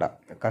అన్నమాట,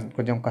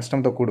 కొంచెం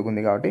కష్టంతో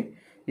కూడుకుంది కాబట్టి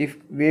ఈ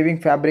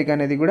వీవింగ్ ఫ్యాబ్రిక్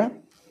అనేది కూడా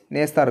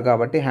నేస్తారు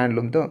కాబట్టి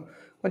హ్యాండ్లూమ్తో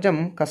కొంచెం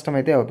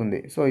కష్టమైతే అవుతుంది.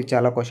 సో ఇది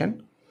చాలా క్వశ్చన్,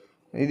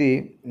 ఇది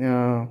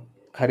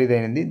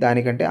ఖరీదైనది,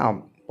 దానికంటే ఆ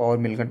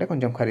పవర్ మిల్ కంటే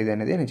కొంచెం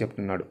ఖరీదైనది అని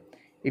చెప్తున్నాడు.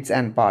 ఇట్స్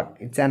అన్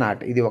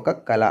ఆర్ట్, ఇది ఒక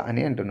కళ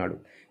అని అంటున్నాడు.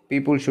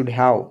 People should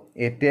have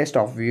a taste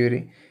of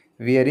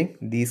wearing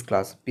these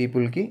class.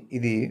 పీపుల్కి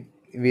ఇది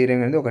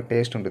వేరింగ్ అనేది ఒక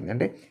టేస్ట్ ఉంటుంది,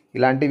 అంటే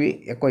ఇలాంటివి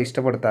ఎక్కువ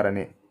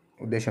ఇష్టపడతారనే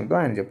ఉద్దేశంతో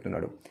ఆయన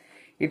చెప్తున్నాడు.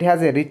 ఇట్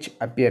హ్యాస్ ఏ రిచ్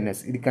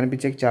అపియర్నెస్, ఇది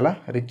కనిపించేకి చాలా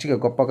రిచ్గా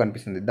గొప్పగా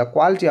కనిపిస్తుంది. The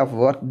quality of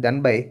work done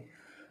by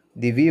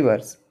the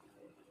weavers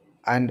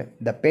and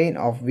the pain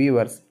of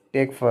weavers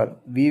take for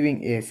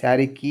weaving A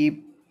sari keep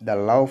the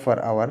love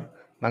for hour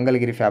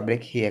Mangalagiri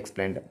fabric he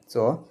explained.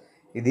 So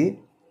ఇది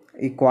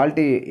ఈ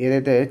క్వాలిటీ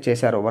ఏదైతే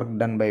చేశారో work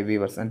done by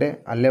weavers అంటే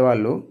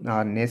అల్లేవాళ్ళు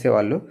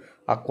నేసేవాళ్ళు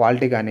ఆ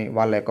quality కానీ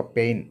వాళ్ళ యొక్క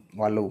పెయిన్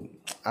వాళ్ళు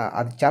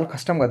అది చాలా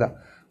కష్టం కదా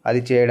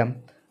అది చేయడం.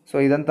 సో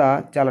ఇదంతా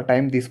చాలా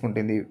టైం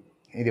తీసుకుంటుంది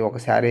ఇది ఒక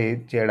శారీ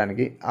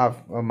చేయడానికి. ఆ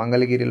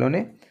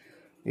మంగళగిరిలోనే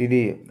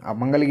ఇది ఆ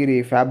మంగళగిరి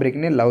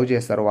ఫ్యాబ్రిక్ని లవ్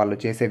చేస్తారు వాళ్ళు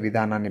చేసే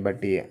విధానాన్ని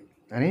బట్టి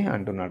అని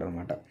అంటున్నాడు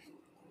అనమాట.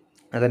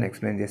 అదని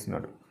ఎక్స్ప్లెయిన్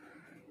చేస్తున్నాడు.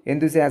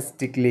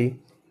 Enthusiastically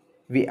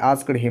we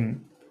asked him,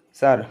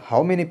 "Sir, how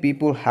many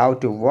people have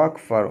to work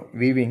for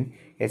weaving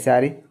a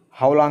saree?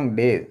 How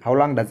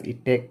long does it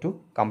take to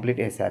complete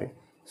a saree?"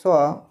 So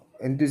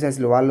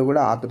ఎంతూసియాస్ట్లు వాళ్ళు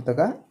కూడా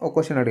ఆతృతగా ఒక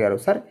క్వశ్చన్ అడిగారు.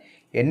 సార్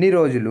ఎన్ని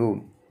రోజులు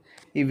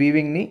ఈ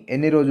వీవింగ్ని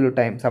ఎన్ని రోజులు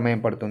సమయం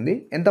పడుతుంది,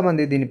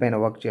 ఎంతమంది దీనిపైన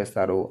వర్క్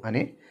చేస్తారు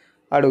అని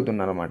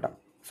అడుగుతున్నారు అనమాట.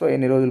 సో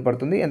ఎన్ని రోజులు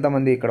పడుతుంది,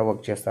 ఎంతమంది ఇక్కడ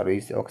వర్క్ చేస్తారు ఈ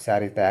ఒక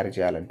శారీ తయారు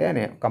చేయాలంటే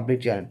అని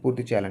కంప్లీట్ చేయాలంటే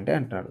పూర్తి చేయాలంటే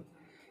అంటున్నాడు.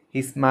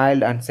 He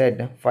smiled and said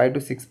 5 to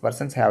 6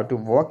 persons have to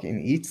work in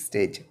each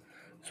stage.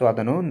 So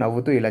అతను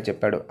నవ్వుతూ ఇలా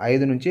చెప్పాడు,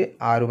 5 నుంచి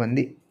 6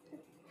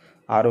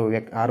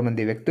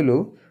 మంది వ్యక్తులు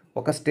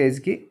ఒక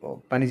స్టేజ్కి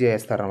పని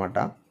చేస్తారన్నమాట.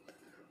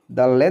 The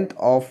length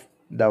of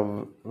the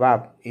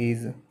వాప్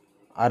is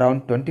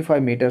around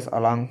 25 meters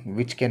along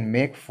which can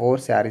make 4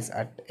 sarees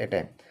at a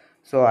time.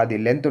 So అది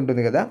లెంత్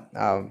ఉంటుంది కదా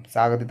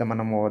సాగతీత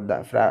మనము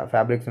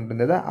ఫ్యాబ్రిక్స్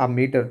ఉంటుంది కదా ఆ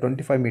మీటర్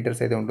 25 meters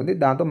అయితే ఉంటుంది,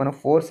 దాంతో మనం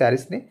 4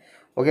 sareesని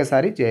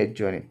ఒకేసారి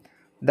చేయొచ్చు అని.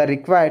 The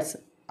requires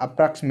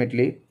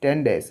approximately 10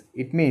 days.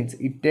 It means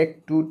it take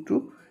 2 to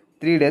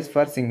 3 days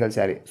for single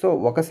saree. So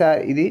ఒకసారి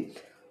ఇది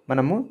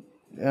మనము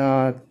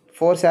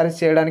 4 sarees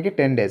చేయడానికి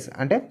 10 days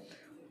అంటే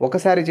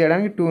ఒకసారి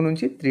చేయడానికి 2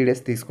 నుంచి 3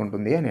 days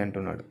తీసుకుంటుంది అని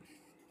అంటున్నాడు.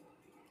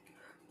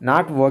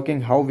 Not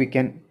working how we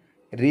can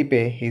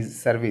repay his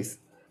service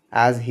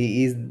as he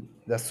is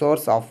the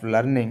source of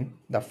learning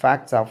the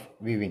facts of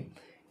weaving.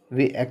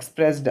 We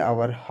expressed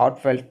our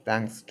heartfelt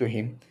thanks to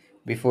him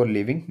before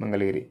leaving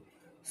Mangalagiri.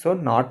 So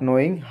not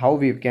knowing how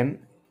we can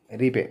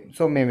repay,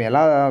 so మేము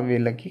ఎలా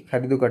వీళ్ళకి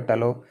ఖరీదు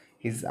కట్టాలో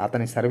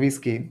అతని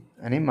సర్వీస్కి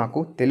అని మాకు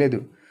తెలియదు.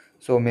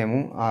 సో మేము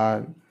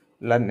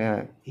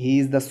he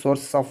is the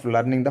source of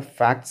learning the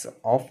facts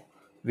of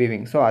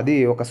weaving. So అది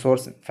ఒక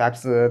సోర్స్,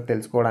 ఫ్యాక్ట్స్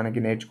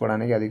తెలుసుకోవడానికి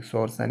నేర్చుకోవడానికి అది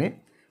సోర్స్ అని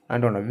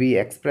అంటున్నాం. We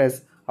express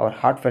our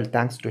heart full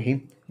thanks to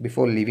him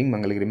before leaving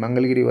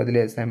Mangalagiri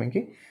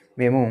వదిలేసామకి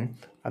మేము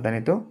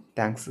అతనితో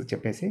థ్యాంక్స్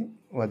చెప్పేసి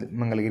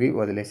మంగళగిరి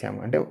వదిలేసాము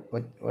అంటే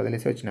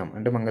వదిలేసి వచ్చినాము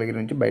అంటే మంగళగిరి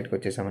నుంచి బయటకు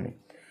వచ్చేసామని.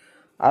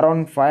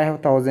 Around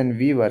 5,000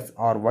 weavers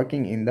are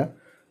working in the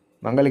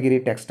Mangalagiri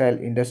textile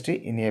industry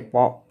in a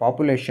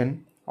population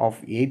of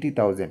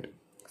 80,000.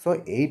 So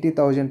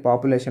 80,000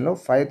 పాపులేషన్లో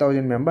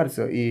 5,000 members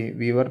ఈ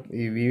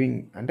వీవింగ్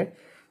అంటే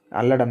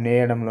అల్లడం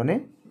నేయడంలోనే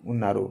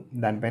ఉన్నారు,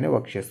 దానిపైనే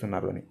వర్క్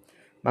చేస్తున్నారు అని.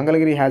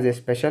 Mangalagiri has a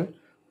special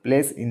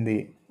place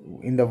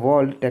in the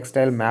world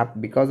textile map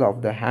because of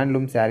the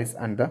handloom sarees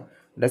and the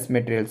dress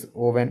materials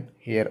woven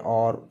here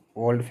are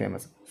world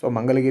famous. So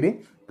Mangalagiri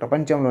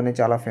ప్రపంచంలోనే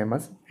చాలా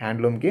famous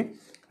హ్యాండ్లూమ్కి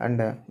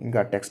and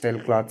ఇంకా textile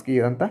క్లాత్స్కి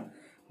ఇదంతా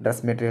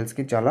డ్రెస్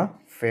మెటీరియల్స్కి చాలా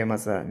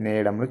ఫేమస్,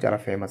 నేయడంలో చాలా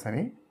ఫేమస్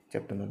అని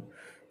చెప్తున్నాను.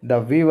 The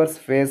weavers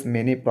face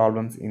many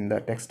problems in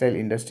the textile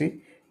industry.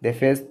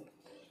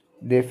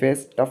 They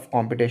face tough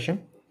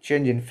competition,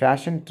 change in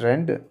fashion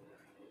trend,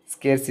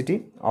 scarcity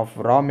of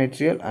raw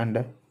material and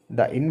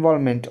the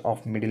involvement of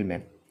middle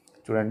men.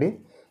 చూడండి,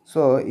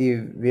 so ఈ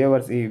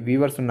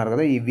weavers ఉన్నారు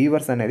కదా, ఈ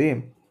weavers అనేది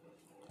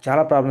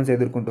చాలా problems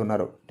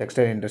ఎదుర్కొంటున్నారు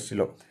textile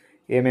ఇండస్ట్రీలో.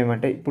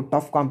 ఏమేమంటే ఇప్పుడు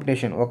టఫ్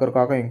కాంపిటీషన్, ఒకరు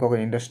కాక ఇంకొక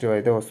ఇండస్ట్రీ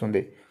అయితే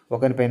వస్తుంది,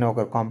 ఒకరిపైన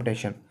ఒకరు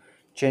కాంపిటీషన్,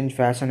 చేంజ్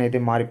ఫ్యాషన్ అయితే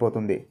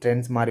మారిపోతుంది,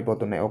 ట్రెండ్స్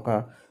మారిపోతున్నాయి,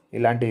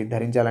 ఇలాంటివి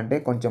ధరించాలంటే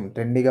కొంచెం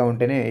ట్రెండీగా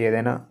ఉంటేనే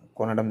ఏదైనా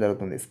కొనడం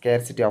జరుగుతుంది.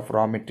 స్కేర్సిటీ ఆఫ్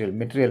రా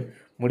మెటీరియల్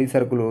ముడి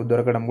సరుకులు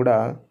దొరకడం కూడా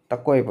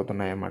తక్కువ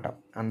అయిపోతున్నాయి అన్నమాట.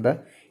 And the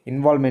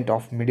involvement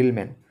of middle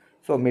men.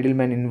 So middle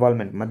man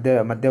involvement,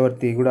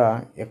 మధ్యవర్తి కూడా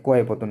ఎక్కువ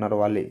అయిపోతున్నారు.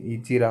 వాళ్ళు ఈ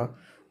చీర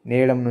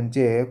నేయడం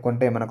నుంచే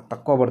కొంటే మనకు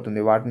తక్కువ పడుతుంది,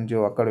 వాటి నుంచి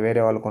అక్కడ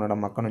వేరే వాళ్ళు కొనడం,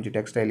 అక్కడ నుంచి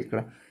టెక్స్టైల్, ఇక్కడ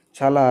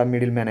చాలా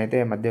మిడిల్ మ్యాన్ అయితే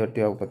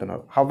మధ్యవర్తి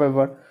అయిపోతున్నారు.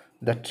 However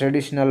the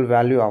traditional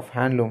value of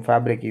handloom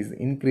fabric is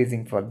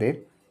increasing for their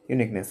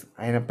uniqueness.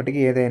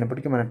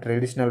 ఏదైనప్పటికీ మన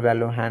ట్రెడిషనల్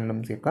వాల్యూ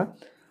హ్యాండ్లూమ్స్ యొక్క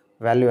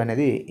వాల్యూ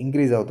అనేది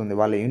ఇంక్రీజ్ అవుతుంది,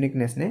 వాళ్ళ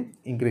యూనిక్నెస్ని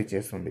ఇంక్రీజ్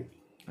చేస్తుంది.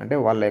 అంటే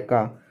వాళ్ళ యొక్క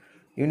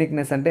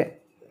యూనిక్నెస్ అంటే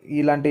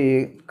ఇలాంటి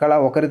కళ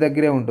ఒకరి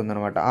దగ్గరే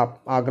ఉంటుందన్నమాట,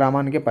 ఆ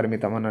గ్రామానికే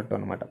పరిమితం అన్నట్టు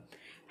అనమాట.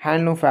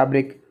 Handloom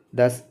fabric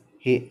thus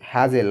he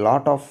has a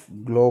lot of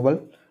global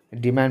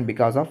demand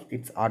because of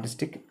it's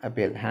artistic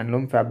appeal.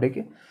 Handloom fabric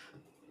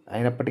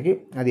అయినప్పటికీ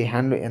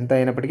ఎంత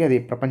అయినప్పటికీ అది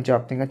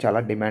ప్రపంచవ్యాప్తంగా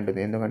చాలా డిమాండ్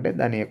ఉంది, ఎందుకంటే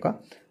దాని యొక్క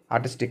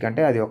ఆర్టిస్టిక్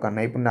అంటే అది ఒక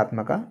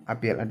నైపుణ్యాత్మక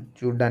అపీల్, అది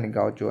చూడడానికి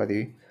కావచ్చు, అది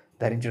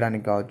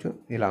ధరించడానికి కావచ్చు,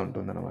 ఇలా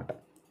ఉంటుందన్నమాట.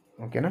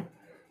 ఓకేనా,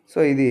 సో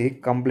ఇది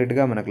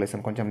కంప్లీట్గా మనకు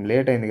లెసన్. కొంచెం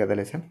లేట్ అయింది కదా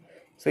లెసన్.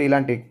 సో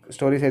ఇలాంటి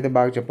స్టోరీస్ అయితే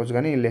బాగా చెప్పొచ్చు,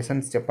 కానీ ఈ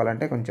లెసన్స్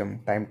చెప్పాలంటే కొంచెం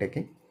టైం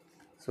టేకింగ్.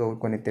 సో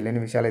కొన్ని తెలియని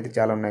విషయాలు అయితే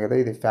చాలా ఉన్నాయి కదా.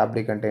 ఇది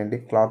ఫ్యాబ్రిక్ అంటే ఏంటి,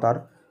 cloth are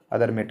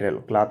other material,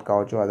 cloth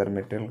కావచ్చు, అదర్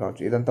మెటీరియల్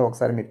కావచ్చు, ఇదంతా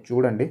ఒకసారి మీరు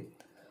చూడండి.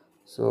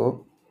 సో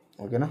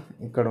ఓకేనా,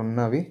 ఇక్కడ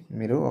ఉన్నవి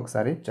మీరు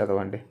ఒకసారి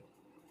చదవండి.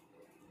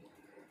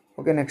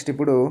 ఓకే, నెక్స్ట్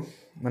ఇప్పుడు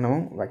మనం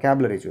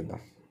వొకాబులరీ చూద్దాం.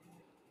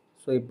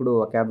 సో ఇప్పుడు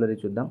వొకాబులరీ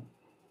చూద్దాం.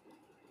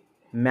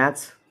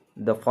 Match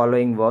the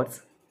following words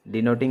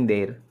denoting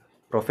there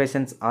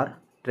professions are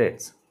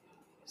trades.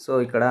 So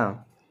ఇక్కడ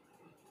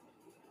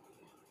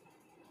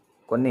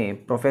కొన్ని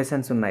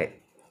ప్రొఫెషన్స్ ఉన్నాయి.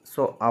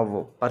 సో ఆ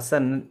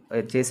పర్సన్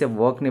చేసే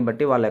వర్క్ని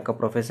బట్టి వాళ్ళ యొక్క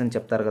ప్రొఫెషన్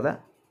చెప్తారు కదా,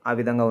 ఆ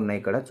విధంగా ఉన్నాయి.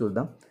 ఇక్కడ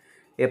చూద్దాం.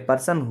 ఏ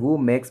person who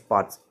makes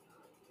parts.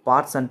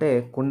 Parts అంటే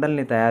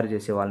కుండల్ని తయారు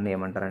చేసే వాళ్ళని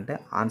ఏమంటారంటే,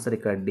 ఆన్సర్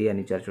ఇక్కడ డి అని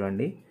ఇచ్చారు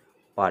చూడండి,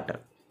 పాటర్.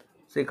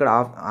 సో ఇక్కడ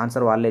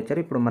ఆన్సర్ వాళ్ళే ఇచ్చారు.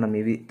 ఇప్పుడు మనం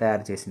ఇవి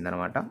తయారు చేసింది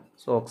అనమాట.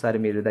 సో ఒకసారి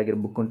మీరు దగ్గర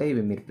బుక్ ఉంటే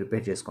ఇవి మీరు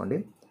ప్రిపేర్ చేసుకోండి.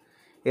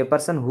 ఏ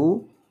person who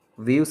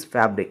weaves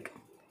fabric.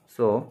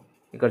 So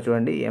ఇక్కడ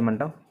చూడండి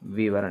ఏమంటాం,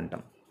 వీవర్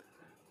అంటాం.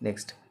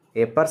 Next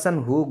A person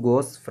who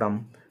goes from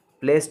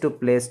place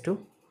to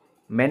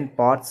men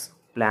pots,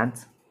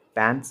 plants,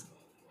 fans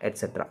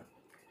etcetera.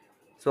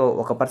 So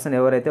ఒక పర్సన్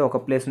ఎవరైతే ఒక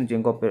ప్లేస్ నుంచి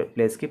ఇంకో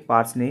ప్లేస్కి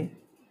పార్ట్స్ని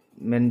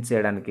మెన్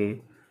చేయడానికి,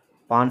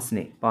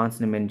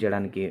 పాన్స్ని మెన్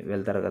చేయడానికి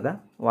వెళ్తారు కదా,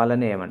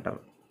 వాళ్ళని ఏమంటారు?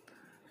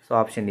 సో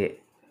ఆప్షన్ ఏ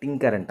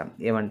టింకర్ అంటాం.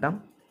 ఏమంటాం?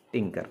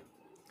 Tinker.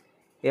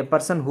 A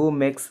person who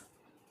makes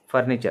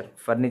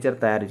furniture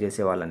తయారు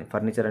చేసే వాళ్ళని.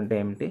 ఫర్నిచర్ అంటే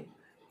ఏమిటి?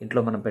 ఇంట్లో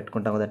మనం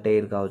పెట్టుకుంటాం కదా,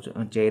 చైర్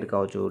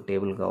కావచ్చు,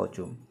 టేబుల్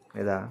కావచ్చు,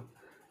 లేదా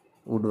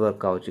వుడ్ వర్క్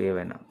కావచ్చు,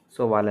 ఏవైనా.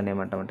 సో వాళ్ళని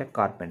ఏమంటామంటే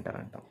కార్పెంటర్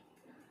అంటాం.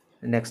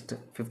 Next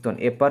fifth one,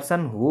 A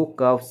person who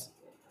curves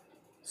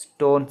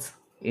stones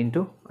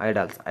into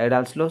ఐడాల్స్.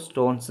 ఐడాల్స్లో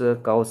stones,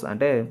 curves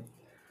అంటే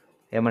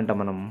ఏమంటాం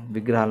మనం,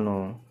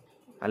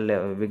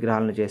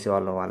 విగ్రహాలను చేసే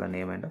వాళ్ళని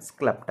ఏమంటాం?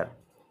 స్క్లప్టర్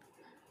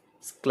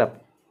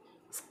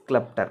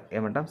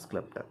ఏమంటాం?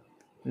 స్క్లప్టర్.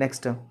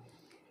 Next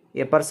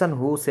A person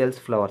who sales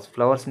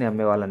ఫ్లవర్స్ని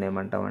అమ్మే వాళ్ళని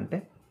ఏమంటాం అంటే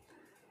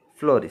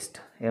ఫ్లోరిస్ట్.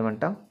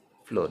 ఏమంటాం?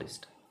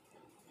 ఫ్లోరిస్ట్.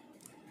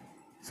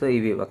 సో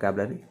ఇవి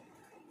vocabulary.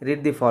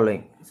 Read the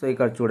following. So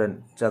ఇక్కడ చూడండి,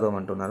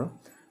 చదవమంటున్నారు.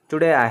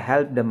 Today I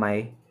helped my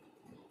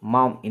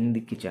mom in the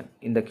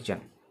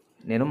kitchen.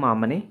 నేను మా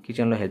అమ్మని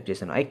కిచెన్లో హెల్ప్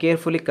చేశాను. I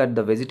carefully cut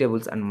the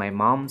vegetables and my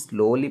mom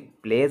slowly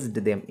placed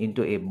them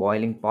into A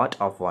boiling pot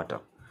of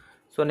water.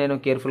 So నేను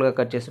కేర్ఫుల్గా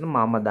cut చేశాను,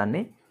 మా అమ్మ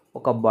దాన్ని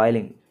ఒక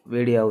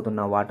వేడి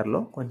అవుతున్న వాటర్లో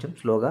కొంచెం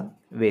స్లోగా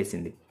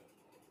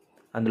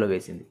అందులో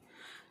వేసింది.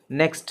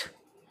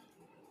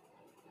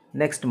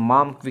 Next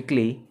ma'am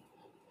quickly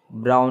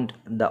browned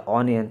the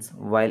onions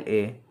while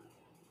A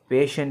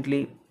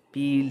patiently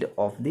peeled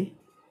of the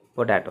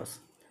potatoes.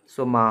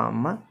 So మా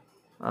అమ్మ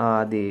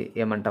అది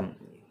ఏమంటాం,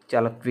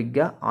 చాలా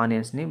క్విక్గా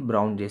ఆనియన్స్ని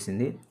బ్రౌన్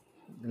చేసింది,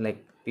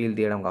 లైక్ పీల్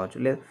తీయడం కావచ్చు.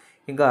 లేదు,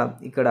 ఇంకా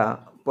ఇక్కడ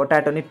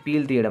పొటాటోని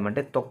పీల్ తీయడం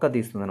అంటే తొక్క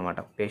తీస్తుంది అనమాట.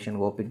 పేషెంట్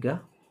ఓపిక్గా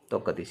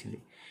తొక్క తీసింది.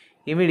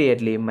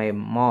 Immediately my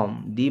mom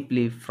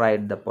deeply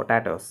fried the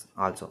potatoes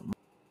also.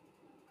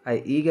 I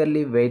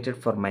eagerly waited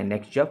for my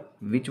next job,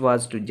 which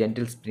was to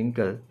gently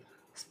sprinkle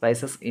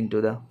spices into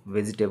the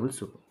vegetable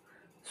soup.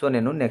 So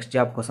నేను నెక్స్ట్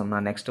జాబ్ కోసం నా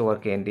నెక్స్ట్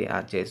వర్క్ ఏంటి,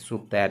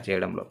 soup తయారు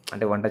చేయడంలో,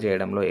 అంటే వంట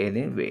చేయడంలో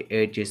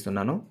wait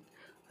చేస్తున్నాను.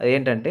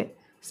 అదేంటంటే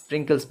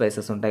స్ప్రింకిల్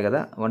స్పైసెస్ ఉంటాయి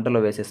కదా, వంటలో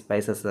వేసే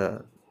స్పైసెస్.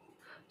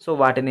 సో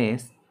వాటిని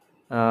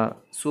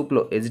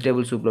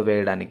వెజిటేబుల్ సూప్లో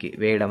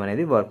వేయడం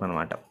అనేది వర్క్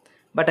అనమాట.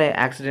 But I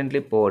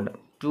accidentally poured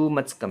too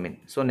much come in.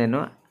 So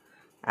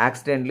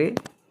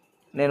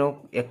నేను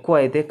ఎక్కువ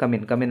అయితే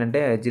కమిన్ అంటే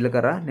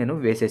జీలకర్ర నేను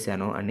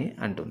వేసేసాను అని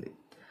అంటుంది.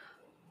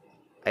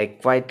 I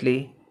quietly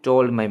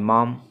told my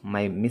mom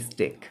my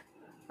mistake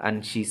and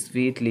she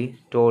sweetly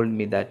told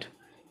me that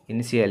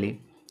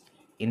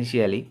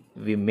initially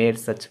we made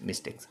such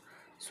mistakes.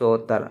 So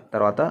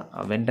తర్వాత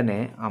వెంటనే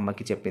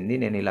అమ్మకి చెప్పింది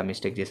నేను ఇలా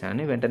మిస్టేక్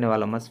చేశానని. వెంటనే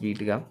వాళ్ళమ్మ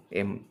స్వీట్గా,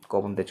 ఏం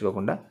కోపం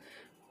తెచ్చుకోకుండా,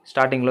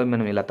 స్టార్టింగ్లో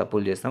మనం ఇలా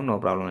తప్పులు చేస్తాం, నో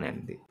ప్రాబ్లం అని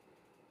అంది.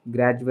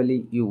 Gradually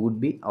you would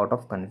be out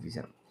of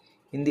confusion.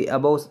 In the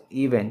above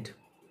event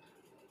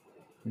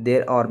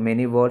there are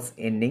many words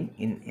ending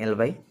in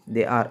ly.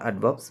 They are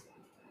adverbs.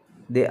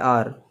 They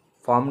are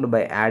formed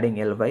by adding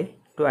ly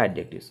to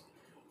adjectives.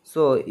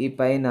 So ఈ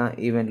పైన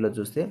ఈవెంట్లో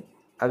చూస్తే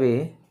అవి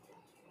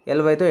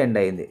elyతో end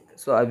అయింది.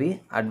 So అవి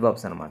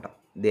adverbs అనమాట.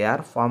 They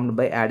are formed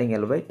by adding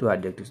ly to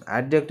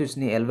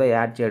అడ్జెక్టివ్స్ని ly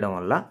add చేయడం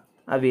వల్ల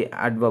అవి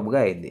అడ్వర్బ్గా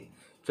అయింది.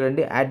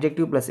 చూడండి,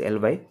 adjective plus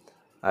ly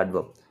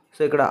adverb. So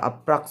ఇక్కడ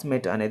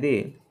అప్రాక్సిమేట్ అనేది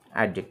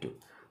యాడ్జెక్టివ్.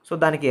 సో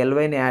దానికి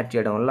elyని యాడ్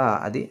చేయడం వల్ల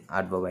అది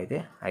అడ్వర్బ్ అయితే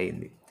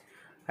అయింది.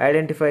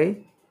 Identify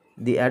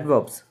the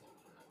adverbs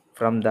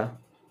from the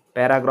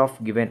paragraph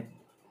given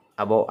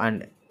above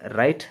and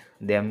write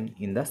them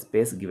in the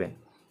space given.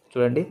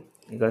 చూడండి,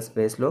 ఇక్కడ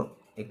స్పేస్లో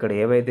ఇక్కడ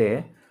ఏవైతే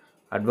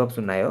అడ్వర్బ్స్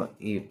ఉన్నాయో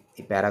ఈ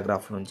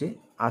పారాగ్రాఫ్ నుంచి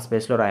ఆ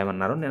స్పేస్లో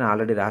రాయమన్నారు. నేను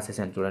ఆల్రెడీ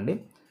రాసేసాను. చూడండి,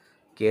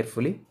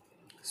 carefully,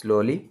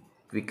 slowly,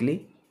 quickly,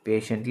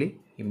 patiently,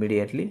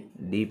 immediately,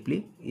 deeply,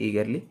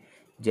 eagerly,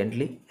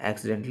 gently,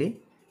 accidentally,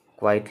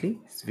 quietly,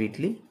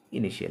 sweetly,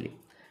 initially.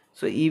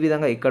 So ఈ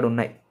విధంగా ఇక్కడ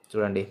ఉన్నాయి.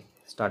 చూడండి,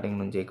 స్టార్టింగ్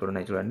నుంచి ఇక్కడ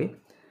ఉన్నాయి. చూడండి,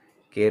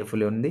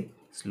 కేర్ఫుల్లీ ఉంది,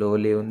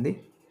 స్లోలీ ఉంది,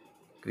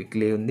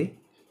 క్విక్లీ ఉంది,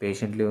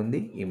 పేషెంట్లీ ఉంది,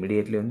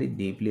 ఇమ్మీడియట్లీ ఉంది,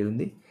 డీప్లీ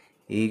ఉంది,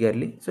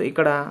 ఈగర్లీ. సో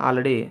ఇక్కడ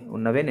ఆల్రెడీ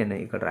ఉన్నవే నేను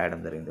ఇక్కడ రాయడం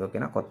జరిగింది.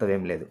 ఓకేనా, కొత్తవి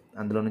ఏం లేదు.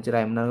 అందులో నుంచి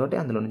రాయమన్నారు కాబట్టి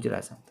అందులో నుంచి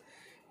రాసాం.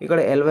 ఇక్కడ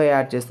ly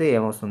యాడ్ చేస్తే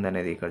ఏమొస్తుంది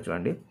అనేది ఇక్కడ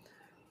చూడండి.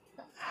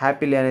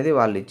 హ్యాపీలీ అనేది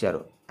వాళ్ళు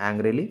ఇచ్చారు,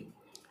 యాంగ్రీలీ,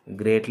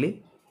 గ్రేట్లీ,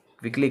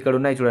 క్విక్లీ ఇక్కడ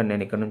ఉన్నాయి చూడండి,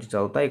 నేను ఇక్కడ నుంచి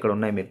చదువుతా, ఇక్కడ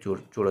ఉన్నాయి మీరు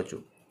చూడొచ్చు.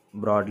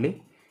 బ్రాడ్లీ,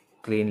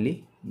 క్లీన్లీ,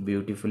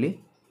 బ్యూటిఫుల్లీ,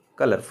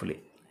 కలర్ఫుల్లీ,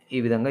 ఈ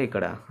విధంగా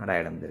ఇక్కడ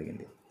రాయడం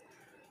జరిగింది.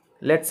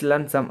 Let's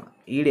learn some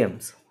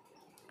idioms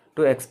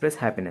to express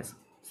happiness.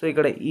 So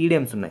ఇక్కడ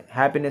ఈడియమ్స్ ఉన్నాయి,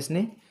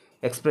 హ్యాపీనెస్ని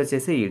ఎక్స్ప్రెస్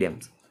చేసే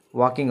idioms.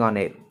 Walking on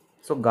air,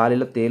 so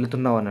గాలిలో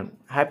తేలుతున్నావు అని,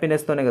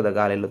 హ్యాపీనెస్తోనే కదా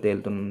గాలిలో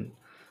తేలుతున్నా,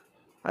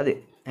 అది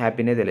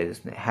హ్యాపీనే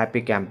తెలియజేస్తుంది.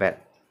 హ్యాపీ క్యాంపర్,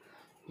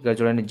 ఇక్కడ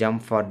చూడండి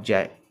జంప్ ఫర్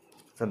జాయ్,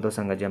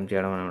 సంతోషంగా జంప్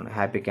చేయడం అనమాట.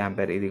 హ్యాపీ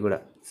క్యాంపర్, ఇది కూడా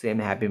సేమ్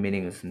హ్యాపీ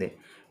మీనింగ్ ఇస్తుంది.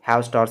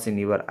 Have stars in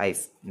your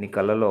eyes, నీ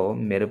కళ్ళలో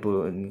మెరుపు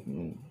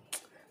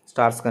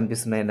స్టార్స్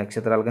కనిపిస్తున్నాయి,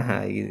 నక్షత్రాలుగా,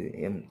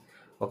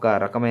 ఒక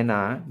రకమైన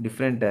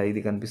డిఫరెంట్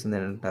ఇది కనిపిస్తుంది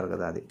అని అంటారు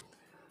కదా అది.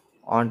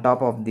 On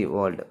top of the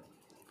world,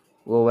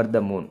 over the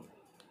moon,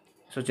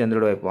 so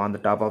చంద్రుడు వైపు, on the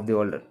top of the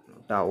world,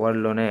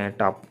 వరల్డ్లోనే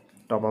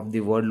top of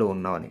the వరల్డ్లో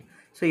ఉన్నామని.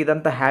 సో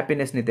ఇదంతా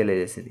హ్యాపీనెస్ని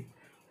తెలియజేసేది.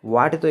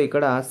 వాటితో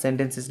ఇక్కడ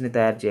సెంటెన్సెస్ని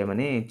తయారు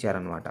చేయమని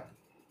ఇచ్చారనమాట.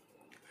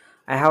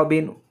 I have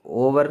been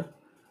over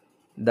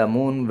the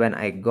moon when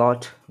I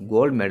got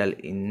gold medal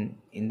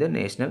in the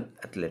national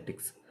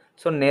athletics.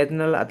 So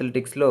national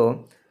అథ్లెటిక్స్లో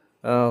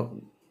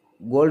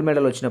gold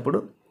medal వచ్చినప్పుడు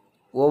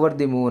ఓవర్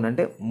ది మూన్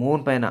అంటే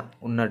మూన్ పైన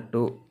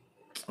ఉన్నట్టు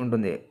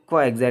ఉంటుంది, ఎక్కువ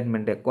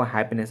ఎగ్జైట్మెంట్, ఎక్కువ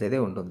హ్యాపీనెస్ అయితే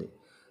ఉంటుంది.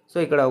 సో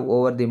ఇక్కడ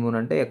ఓవర్ ది మూన్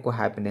అంటే ఎక్కువ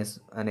హ్యాపీనెస్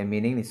అనే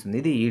మీనింగ్ ఇస్తుంది.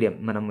 ఇది ఈడియం.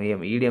 మనం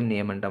ఈడియంని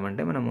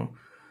ఏమంటామంటే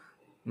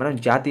మనం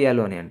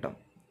జాతీయాలు అని అంటాం,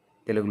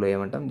 తెలుగులో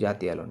ఏమంటాం,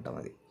 జాతీయాలు అంటాం.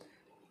 అది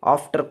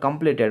after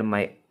completed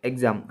my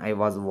exam I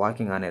was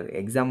walking on air.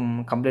 Exam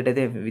complete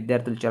అయితే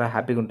విద్యార్థులు చాలా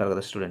హ్యాపీగా ఉంటారు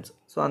కదా స్టూడెంట్స్,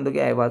 సో అందుకే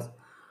I was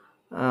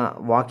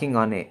walking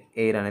on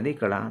air అనేది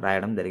ఇక్కడ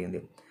రాయడం జరిగింది.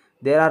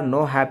 There are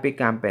no happy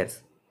క్యాంపైర్స్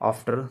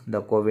after the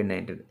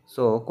COVID-19.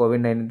 So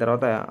COVID-19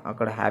 తర్వాత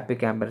అక్కడ హ్యాపీ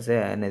క్యాంపర్సే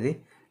అనేది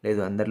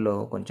లేదు, అందరిలో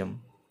కొంచెం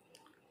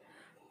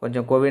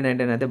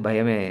కోవిడ్-19 అయితే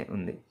భయమే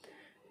ఉంది.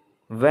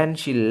 When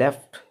she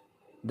left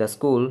the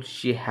school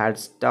she had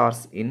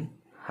stars in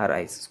her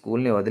ice.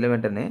 స్కూల్ని వదిలి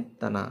వెంటనే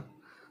తన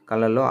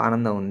కళ్ళల్లో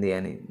ఆనందం ఉంది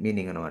అని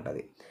మీనింగ్ అనమాట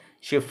అది.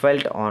 She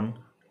felt on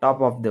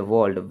top of the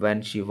world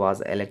when she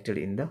was elected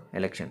in the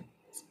election.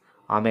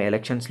 ఆమె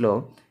ఎలక్షన్స్లో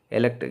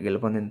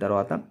గెలుపొందిన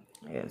తర్వాత,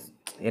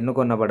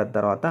 ఎన్నుకొనబడిన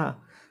తర్వాత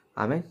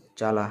ఆమె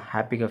చాలా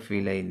హ్యాపీగా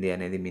ఫీల్ అయింది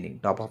అనేది meaning.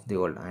 Top of the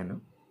world,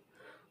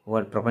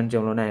 world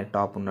ప్రపంచంలోనే ఆయన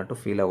టాప్ ఉన్నట్టు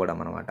ఫీల్ అవ్వడం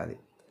అనమాట అది.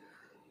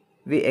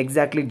 వి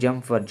exactly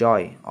jump for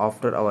Joy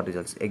after our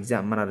results.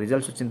 మన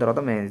రిజల్ట్స్ వచ్చిన తర్వాత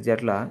మేము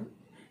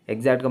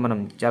ఎగ్జాక్ట్గా మనం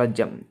చాలా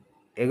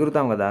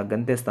ఎగురుతాం కదా,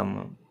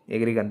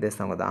 ఎగిరి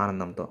గంతేస్తాం కదా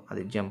ఆనందంతో,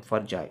 అది జంప్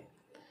ఫర్ జాయ్.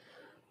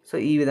 సో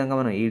ఈ విధంగా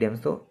మనం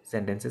ఈడియమ్స్తో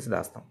సెంటెన్సెస్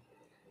రాస్తాం.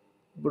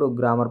 ఇప్పుడు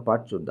గ్రామర్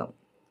పార్ట్ చూద్దాం.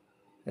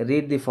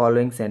 Read the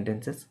following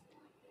sentences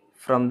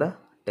from the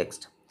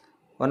text.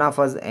 One of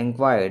us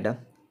enquired,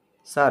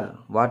 sir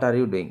what are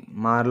you doing.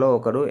 మాలో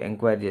ఒకరు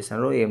ఎంక్వైర్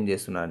చేస్తున్నారు, ఏం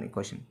చేస్తున్నారని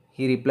question.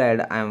 He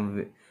replied I'm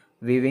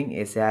weaving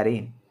A sari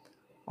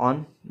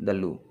on the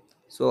loom.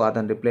 So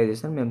అతను రిప్లై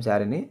చేస్తాను, మేము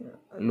శారీని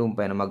లూమ్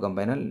పైన, మగ్గం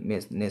పైన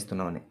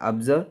నేస్తున్నామని.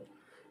 Observe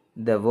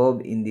the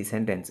verb in the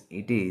sentence,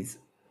 it is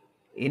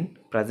in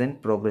present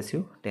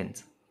progressive tense.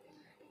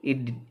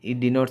 It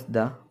denotes the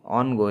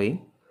on going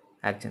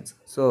actions.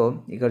 So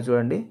ఇక్కడ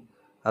చూడండి,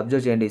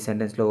 observe చేయండి, ఈ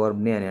సెంటెన్స్లో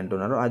వర్బ్ని అని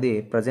అంటున్నారు, అది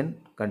ప్రజెంట్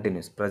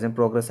కంటిన్యూస్. ప్రజెంట్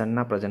ప్రోగ్రెస్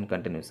అన్న ప్రజెంట్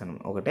కంటిన్యూస్ అన్న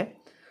ఒకటే.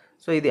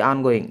 సో ఇది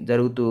ఆన్ గోయింగ్,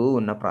 జరుగుతూ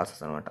ఉన్న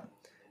ప్రాసెస్ అనమాట.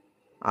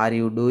 ఆర్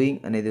యూ డూయింగ్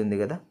అనేది ఉంది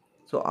కదా,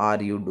 సో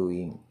ఆర్ యూ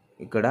డూయింగ్.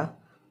 ఇక్కడ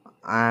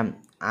ఐ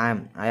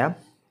యామ్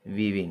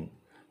వీవింగ్.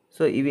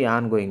 సో ఇవి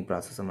ఆన్ గోయింగ్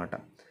ప్రాసెస్ అన్నమాట.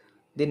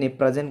 దీన్ని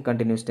ప్రజెంట్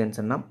కంటిన్యూస్ టెన్స్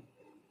అన్నాం,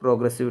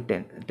 ప్రోగ్రెసివ్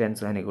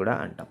టెన్స్ అని కూడా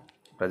అంటాం.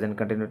 Present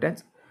continue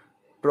tense,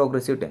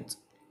 progressive tense.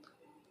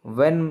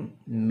 When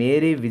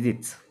Mary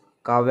visits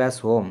Kavya's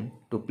home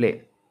to play.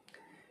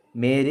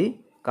 Mary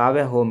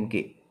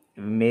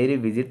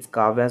visits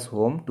Kavya's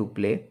home to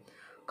play.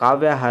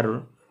 Kavya, her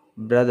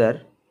brother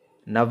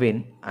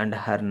Naveen and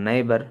her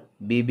neighbour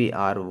BB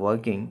are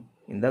working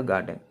in the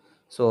garden.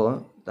 So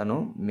తను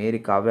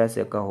కావ్యాస్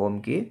యొక్క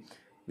హోమ్కి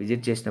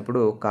visit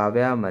చేసినప్పుడు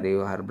కావ్య మరియు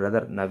her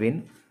brother Naveen,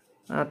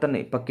 అతని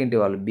పక్కింటి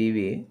వాళ్ళు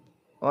BB,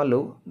 వాళ్ళు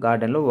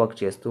garden work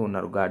చేస్తూ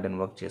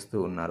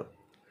ఉన్నారు.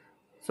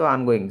 సో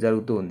ఆన్ గోయింగ్,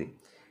 జరుగుతూ ఉంది.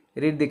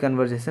 Read the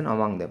conversation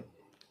among them.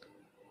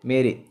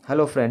 Mary,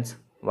 hello friends,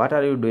 what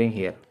are you doing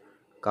here.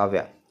 Kavya,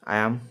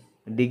 I am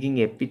digging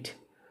A pit.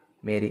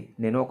 Mary,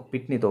 నేను ఒక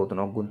పిట్ని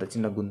తవ్వుతున్నా,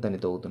 చిన్న గుంతని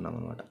తవ్వుతున్నాం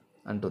అనమాట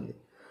అంటుంది.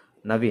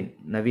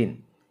 Naveen,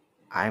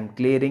 I'm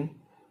clearing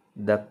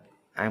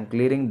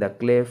the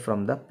clay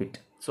from the pit.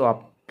 So ఆ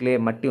క్లే,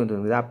 మట్టి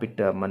ఉంటుంది కదా, ఆ పిట్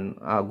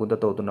ఆ గుంత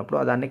తవ్వుతున్నప్పుడు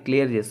దాన్ని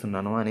క్లియర్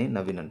చేస్తున్నాను అని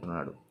నవీన్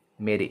అంటున్నాడు.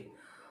 Mary,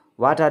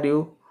 what are you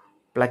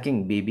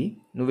plucking BB.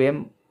 నువ్వేం,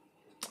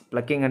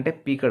 ప్లకింగ్ అంటే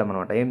పీకడం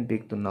అనమాట, ఏం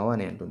పీకుతున్నావు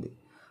అని అంటుంది.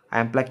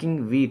 I'm plucking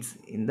weeds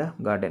in the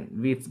garden.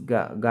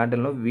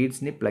 గార్డెన్లో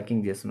వీడ్స్ని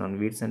ప్లకింగ్ చేస్తున్నాను.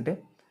 వీడ్స్ అంటే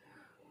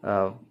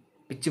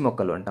పిచ్చి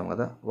మొక్కలు అంటాం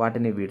కదా,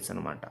 వాటిని వీడ్స్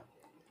అనమాట.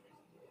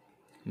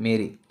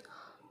 Mary,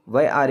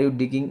 why are you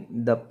digging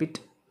the pit.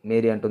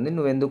 Mary అంటుంది,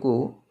 నువ్వెందుకు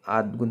ఆ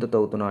గుంత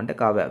తవ్వుతున్నావు అంటే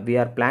Kavya,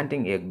 we are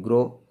planning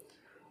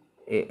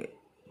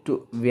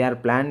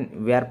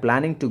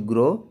to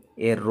grow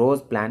A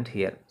rose plant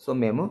here. So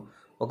మేము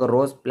ఒక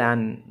రోజ్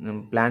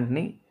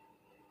ప్లాంట్ని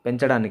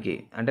పెంచడానికి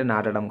అంటే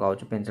నాటడం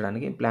కావచ్చు,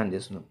 పెంచడానికి ప్లాన్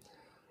చేస్తున్నాం.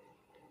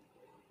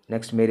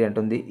 నెక్స్ట్ మేరీ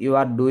అంటుంది, you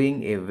are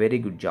doing a very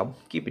good job,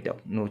 keep it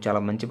up. నువ్వు చాలా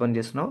మంచి పని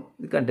చేస్తున్నావు,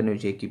 ఇది కంటిన్యూ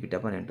చేయి, కీప్ ఇట్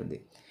అప్ అని అంటుంది.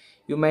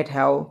 You might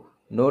have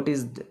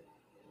noticed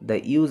the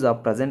use of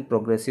present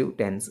progressive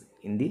tense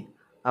in the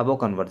above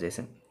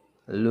conversation.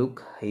 Look,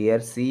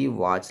 here, see,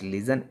 watch,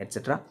 listen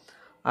etcetera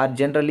are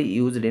generally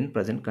used in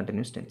present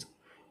continuous tense.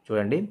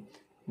 చూడండి,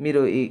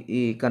 మీరు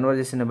ఈ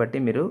conversation బట్టి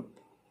మీరు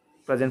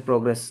present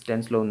progress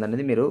టెన్స్లో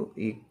ఉందనేది మీరు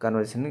ఈ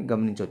కన్వర్జేషన్ని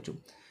గమనించవచ్చు.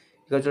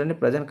 ఇక్కడ చూడండి,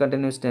 ప్రజెంట్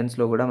కంటిన్యూస్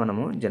టెన్స్లో కూడా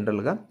మనము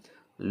జనరల్గా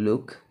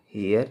look,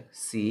 here,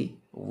 see,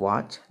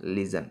 watch,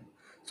 listen,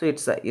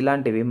 so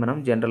ఇలాంటివి మనం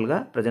జనరల్గా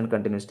ప్రజెంట్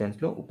కంటిన్యూస్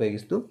టెన్స్లో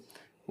ఉపయోగిస్తూ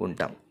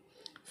ఉంటాం.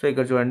 సో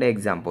ఇక్కడ చూడండి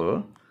example,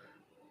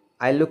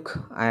 I look,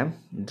 I'm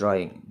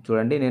drawing.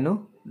 చూడండి, నేను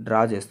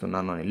డ్రా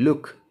చేస్తున్నాను అని.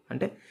 లుక్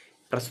అంటే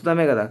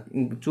ప్రస్తుతమే కదా,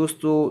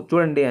 చూస్తూ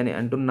చూడండి అని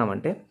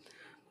అంటున్నామంటే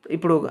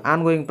ఇప్పుడు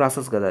ఆన్ గోయింగ్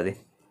ప్రాసెస్ కదా అది.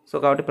 సో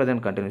కాబట్టి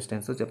ప్రజెంట్ కంటిన్యూస్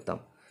టెన్స్లో చెప్తాం.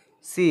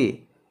 See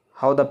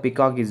how the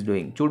peacock is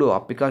doing. చూడు ఆ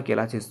పికాక్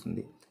ఎలా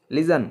చేస్తుంది.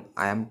 Listen,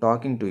 I'm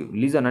talking to you.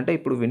 Listen అంటే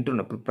ఇప్పుడు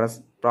వింటున్న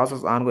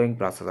ప్రాసెస్ ఆన్ గోయింగ్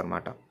ప్రాసెస్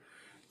అనమాట.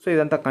 సో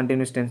ఇదంతా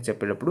కంటిన్యూస్ టెన్స్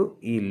చెప్పేటప్పుడు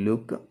ఈ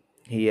look,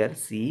 here,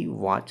 see,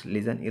 watch,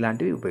 listen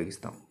ఇలాంటివి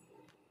ఉపయోగిస్తాం.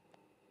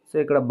 సో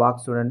ఇక్కడ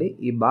బాక్స్ చూడండి,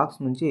 ఈ బాక్స్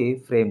నుంచి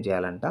ఫ్రేమ్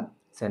చేయాలంట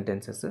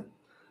సెంటెన్సెస్.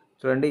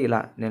 చూడండి,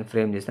 ఇలా నేను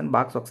ఫ్రేమ్ చేస్తాను.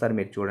 బాక్స్ ఒకసారి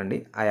మీరు చూడండి.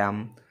 I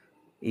am,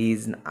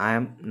 is,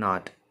 I'm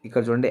not.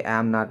 ఇక్కడ చూడండి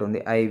యామ్ నాట్ ఉంది,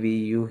 I, we,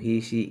 you, he,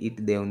 she, it,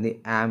 they ఉంది.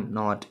 Am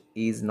not,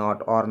 is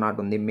not, are not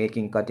ఉంది.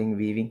 Making, cutting,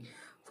 weaving,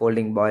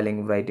 folding,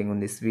 boiling, writing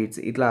ఉంది. స్వీట్స్,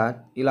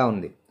 ఇలా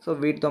ఉంది. సో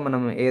వీటితో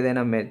మనం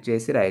ఏదైనా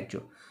చేసి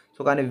రాయొచ్చు.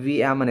 సో కానీ వి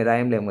యామ్ అని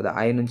రాయలేము కదా,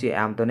 ఐ నుంచి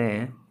యామ్తోనే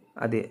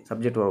అది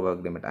సబ్జెక్ట్ వర్బ్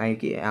అగ్రిమెంట్,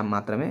 ఐకి యామ్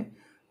మాత్రమే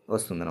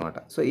వస్తుందన్నమాట.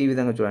 సో ఈ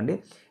విధంగా చూడండి,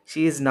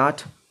 she is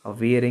not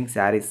wearing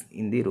saris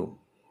in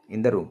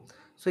the room.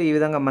 So ఈ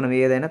విధంగా మనం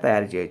ఏదైనా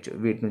తయారు చేయొచ్చు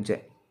వీటి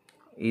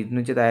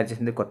నుంచి తయారు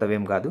చేసింది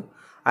కొత్తవేం కాదు.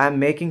 I'm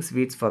making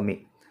sweets for me.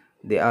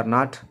 They are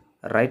not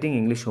writing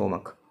English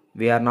homework.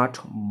 We are not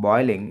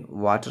boiling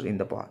water in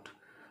the pot.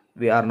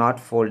 We are not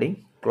folding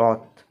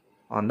cloth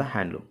on the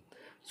handloom.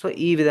 So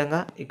ఈ విధంగా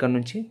ఇక్కడ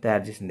నుంచి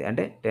తయారు చేసింది.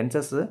 అంటే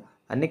టెన్సెస్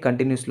అన్నీ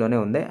కంటిన్యూస్లోనే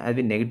ఉన్నాయి,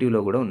 అవి నెగిటివ్లో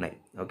కూడా ఉన్నాయి.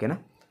 ఓకేనా.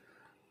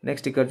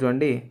 నెక్స్ట్ ఇక్కడ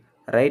చూడండి,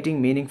 writing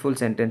meaningful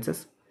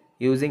sentences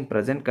using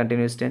present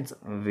continuous tense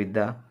with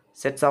the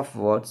sets of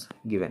words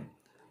given.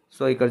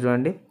 So ఇక్కడ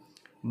చూడండి,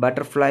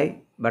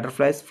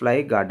 butterflies fly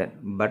garden.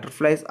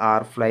 Butterflies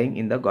are flying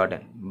in the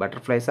garden.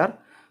 Butterflies are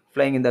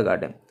flying in the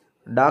garden.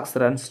 Dogs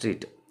run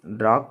street.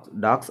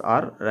 Dogs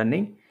are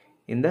running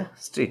in the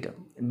street.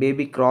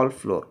 Baby crawl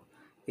floor.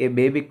 A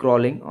baby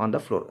crawling on the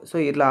floor. So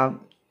ఇట్లా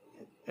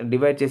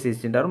divide చేసి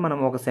ఇచ్చింటారు, మనం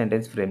ఒక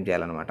sentence frame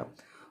చేయాలన్నమాట.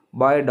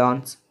 Bye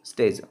dance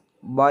stage.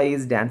 Boy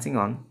is dancing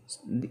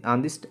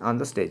on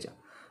the stage.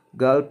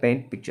 Girl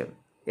paint picture.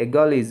 A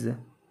girl is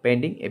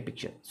painting A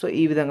picture. So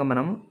ఈ విధంగా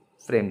మనం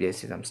frame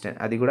చేసేసాం.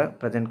 అది కూడా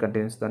ప్రజెంట్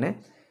కంటిన్యూస్తోనే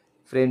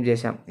ఫ్రేమ్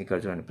చేసాం. ఇక్కడ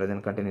చూడండి,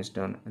 ప్రజెంట్ కంటిన్యూస్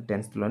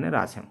టెన్స్లోనే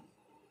రాసాం.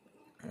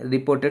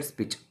 Reported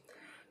speech.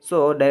 So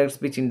direct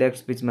speech,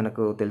 indirect speech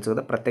మనకు తెలుసు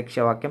కదా, ప్రత్యక్ష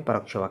వాక్యం,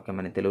 పరోక్ష వాక్యం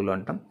అని తెలుగులో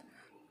అంటాం.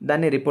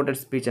 దాన్ని రిపోర్టెడ్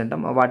స్పీచ్ అంటాం.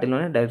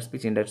 వాటిలోనే డైరెక్ట్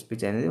స్పీచ్, ఇండైరెక్ట్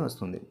స్పీచ్ అనేది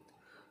వస్తుంది.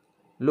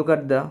 Look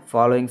at the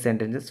following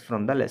sentences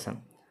from the lesson.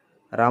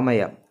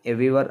 Ramayya,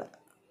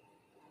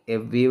 A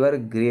Weaver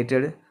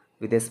greeted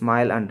with a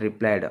smile and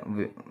replied,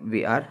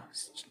 we R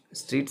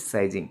street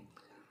sizing.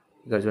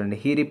 ఇక్కడ చూడండి,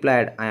 he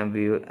replied,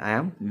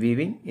 I'm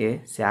weaving A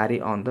sari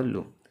on the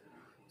loom.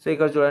 So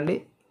ఇక్కడ చూడండి,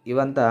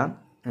 ఇవంతా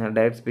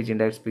direct speech,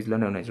 indirect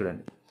స్పీచ్లోనే ఉన్నాయి.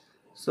 చూడండి,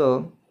 so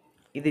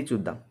ఇది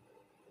చూద్దాం.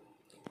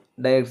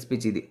 Direct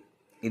speech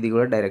ఇది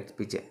కూడా డైరెక్ట్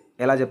స్పీచే.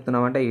 ఎలా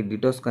చెప్తున్నామంటే ఈ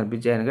డిటోస్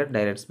కనిపించాయని కూడా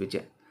డైరెక్ట్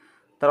స్పీచే.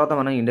 తర్వాత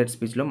మనం ఇండైరెక్ట్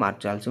స్పీచ్లో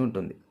మార్చాల్సి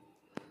ఉంటుంది.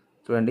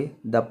 చూడండి,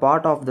 the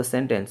part of the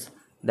sentence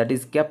that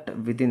is kept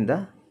with in the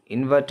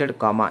inverted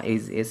comma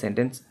is a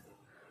sentence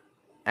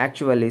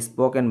actually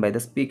spoken by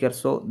the speaker.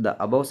 So the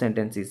above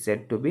sentence is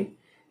said to be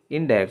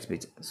in direct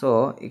speech. So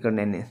ఇక్కడ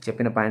నేను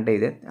చెప్పిన point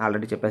ఇదే,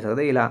 already చెప్పేసాను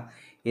కదా. ఇలా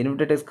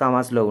inverted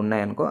కామాస్లో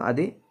ఉన్నాయనుకో,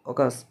 అది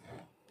ఒక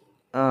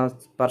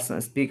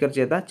speaker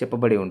చేత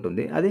చెప్పబడి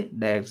ఉంటుంది, అది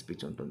డైరెక్ట్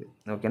స్పీచ్ ఉంటుంది.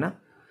 ఓకేనా.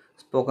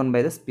 స్పోకెన్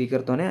బై ద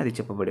స్పీకర్తోనే అది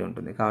చెప్పబడి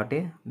ఉంటుంది కాబట్టి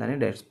దాన్ని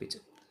direct speech.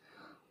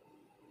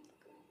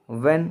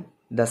 When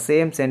the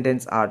same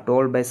sentence or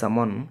told by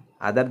someone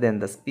other then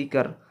the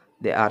speaker,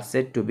 they are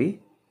said to be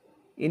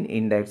in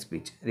indirect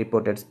speech.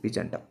 Reported speech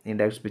అంటాం.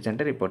 ఇండైరెక్ట్ స్పీచ్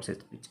అంటే reported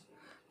speech.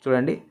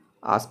 చూడండి,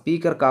 ఆ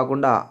speaker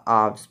కాకుండా ఆ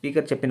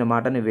స్పీకర్ చెప్పిన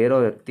మాటని వేరే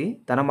వ్యక్తి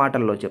తన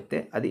మాటల్లో చెప్తే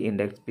అది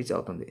ఇండైరెక్ట్ స్పీచ్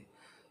అవుతుంది.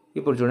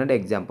 ఇప్పుడు చూడండి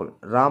example,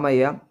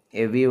 Ramayya,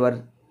 A Weaver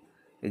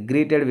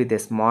greeted with a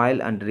smile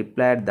and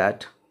replied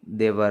that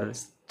they were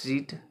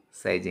street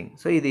sizing.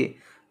 So ఇది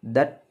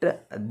దట్,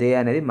 దే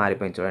అనేది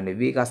మారిపోయింది. చూడండి,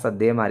 వి కాస్త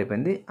దే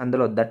మారిపోయింది.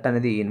 అందులో దట్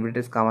అనేది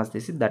ఇన్వర్టెడ్ కామాస్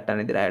తీసి దట్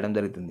అనేది రాయడం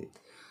జరుగుతుంది.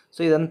 సో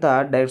ఇదంతా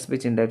డైరెక్ట్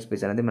స్పీచ్, ఇండైరెక్ట్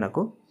స్పీచ్ అనేది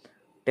మనకు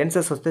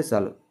టెన్సెస్ వస్తే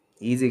చాలు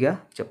ఈజీగా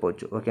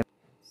చెప్పవచ్చు. ఓకే.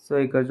 సో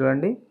ఇక్కడ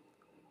చూడండి,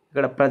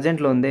 ఇక్కడ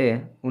ప్రజెంట్లో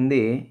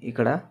ఉంది,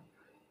 ఇక్కడ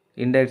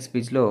ఇండైరెక్ట్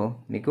స్పీచ్లో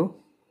మీకు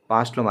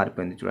పాస్ట్లో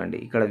మారిపోయింది చూడండి.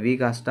 ఇక్కడ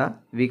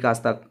వి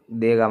కాస్త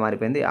దేగా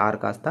మారిపోయింది, ఆర్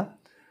కాస్త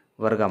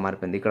వర్గా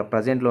మారిపోయింది. ఇక్కడ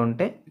ప్రజెంట్లో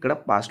ఉంటే ఇక్కడ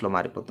పాస్ట్లో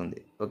మారిపోతుంది.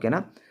 ఓకేనా?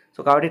 సో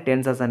కాబట్టి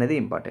టెన్సెస్ అనేది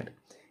ఇంపార్టెంట్.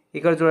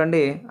 ఇక్కడ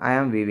చూడండి ఐ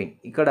యామ్ వీవింగ్,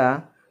 ఇక్కడ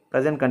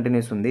ప్రజెంట్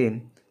కంటిన్యూస్ ఉంది,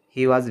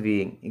 హీ వాజ్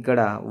వీవింగ్. ఇక్కడ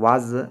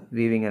వాజ్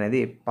వీవింగ్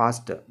అనేది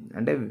పాస్ట్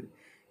అంటే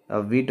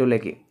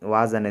V2లోకి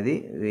వాజ్ అనేది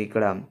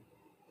ఇక్కడ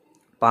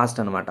పాస్ట్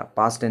అనమాట,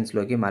 పాస్ట్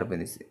టెన్స్లోకి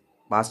మారిపోయింది,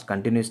 పాస్ట్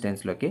కంటిన్యూస్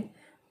టెన్స్లోకి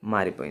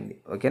మారిపోయింది.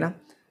 ఓకేనా?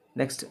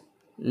 Next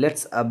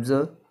let's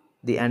observe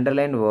the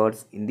underline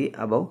words in the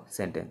above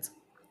sentence.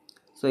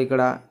 So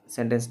ఇక్కడ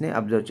సెంటెన్స్ని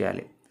అబ్జర్వ్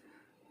చేయాలి.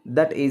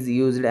 That is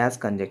used as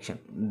conjunction,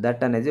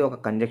 that అనేది ఒక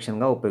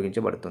కంజంక్షన్గా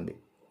ఉపయోగించబడుతుంది.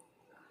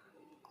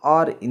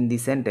 Are in the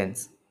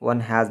sentence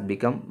one has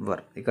become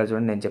వర్, ఇక్కడ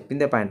చూడండి నేను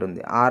చెప్పిందే పాయింట్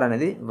ఉంది, ఆర్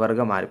అనేది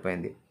వర్గా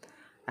మారిపోయింది.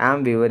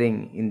 Yam వీవరింగ్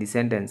in the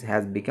sentence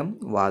has become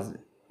was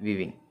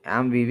weaving,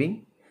 yam weaving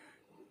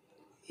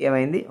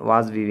ఏమైంది,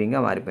 వాజ్ వీవింగ్గా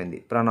మారిపోయింది.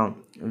 Pronoun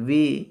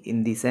we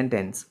in the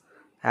sentence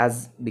has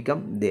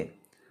become they,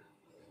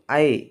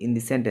 I in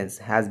the sentence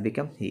has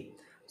become he.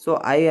 So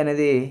I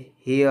అనేది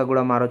హీగా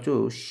కూడా మారచ్చు,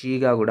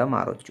 షీగా కూడా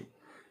మారచ్చు.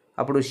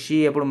 అప్పుడు షీ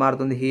ఎప్పుడు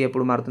మారుతుంది, హీ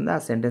ఎప్పుడు మారుతుంది, ఆ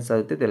సెంటెన్స్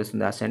చదివితే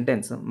తెలుస్తుంది. ఆ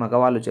సెంటెన్స్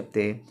మగవాళ్ళు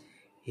చెప్తే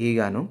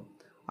హీగాను,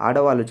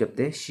 ఆడవాళ్ళు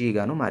చెప్తే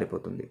షీగాను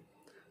మారిపోతుంది.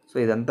 సో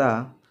ఇదంతా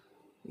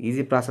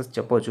ఈజీ ప్రాసెస్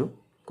చెప్పొచ్చు,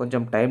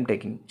 కొంచెం టైం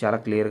టేకింగ్. చాలా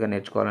క్లియర్గా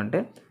నేర్చుకోవాలంటే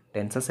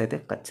టెన్సెస్ అయితే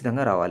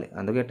ఖచ్చితంగా రావాలి.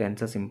 అందుకే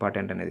టెన్సెస్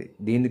ఇంపార్టెంట్ అనేది.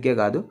 దీనికే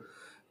కాదు,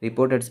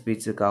 రిపోర్టెడ్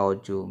స్పీచ్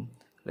కావచ్చు,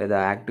 లేదా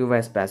యాక్టివ్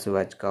వాయిస్ ప్యాసివ్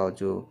వాయిస్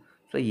కావచ్చు.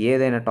 సో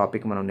ఏదైనా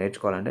టాపిక్ మనం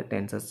నేర్చుకోవాలంటే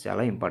టెన్సెస్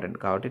చాలా ఇంపార్టెంట్.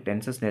 కాబట్టి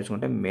టెన్సెస్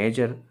నేర్చుకుంటే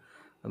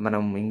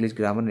మనం ఇంగ్లీష్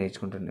గ్రామర్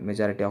నేర్చుకుంటుంది,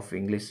 majority of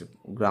English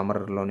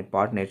గ్రామర్లోని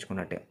part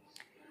నేర్చుకున్నట్టే.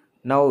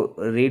 Now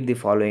read the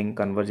following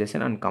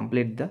conversation and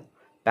complete the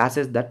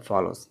passage that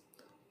follows.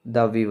 The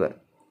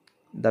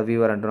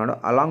Weaver అంటున్నాడు,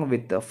 along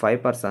with 5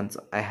 persons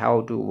I have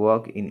to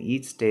work in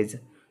each stage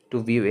to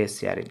weave A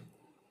sari.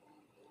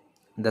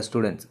 The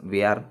students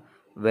we are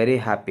very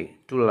happy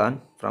to learn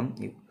from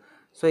you.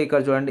 So ఇక్కడ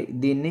చూడండి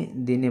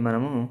దీన్ని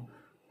మనము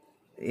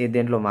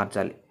దేంట్లో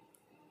మార్చాలి,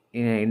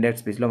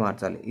 indirect స్పీచ్లో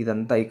మార్చాలి.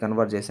 ఇదంతా ఈ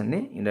కన్వర్జేషన్ని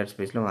ఇండైరెక్ట్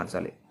స్పీచ్లో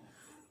మార్చాలి.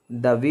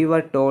 The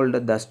Weaver told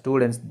the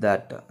students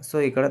that. So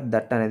ఇక్కడ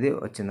దట్ అనేది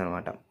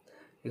వచ్చిందనమాట.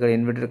 ఇక్కడ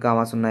ఇన్వర్టెడ్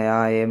కామర్స్ ఉన్నాయా,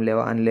 ఏం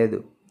లేవా అని లేదు,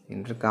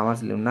 ఇన్వర్టెడ్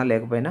కామర్స్ ఉన్నా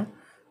లేకపోయినా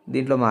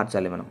దీంట్లో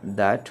మార్చాలి మనం.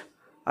 That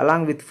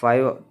along with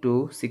 5 to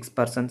 6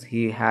 persons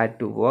he had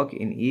to work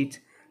in each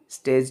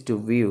stage to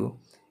view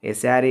a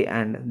saree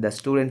and the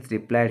students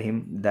replied him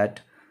that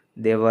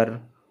they were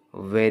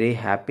very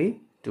happy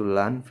to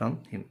learn from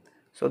him.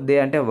 So they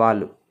అంటే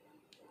వాళ్ళు,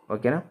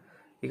 ఓకేనా?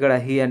 ఇక్కడ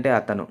he అంటే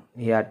అతను,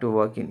 he had to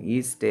work in ఈ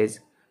stage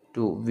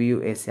to view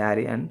A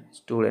sari and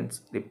students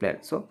replied.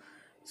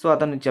 So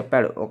అతను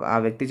చెప్పాడు, ఆ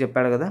వ్యక్తి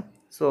చెప్పాడు కదా,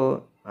 సో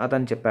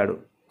అతను చెప్పాడు.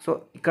 సో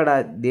ఇక్కడ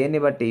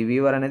దేన్ని బట్టి,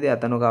 వీవర్ అనేది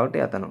అతను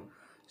కాబట్టి అతను,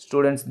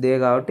 స్టూడెంట్స్ దే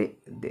కాబట్టి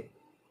దే.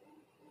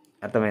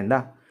 అర్థమైందా?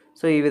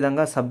 సో ఈ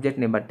విధంగా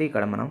సబ్జెక్ట్ని బట్టి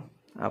ఇక్కడ మనం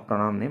ఆ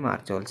ప్రొనౌన్ని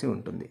మార్చవలసి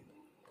ఉంటుంది.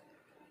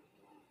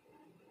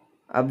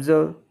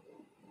 Observe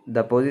the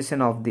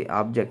position of the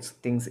objects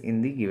things in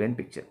the given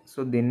picture. So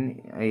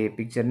ఈ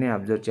పిక్చర్ని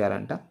అబ్జర్వ్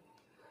చేయాలంట.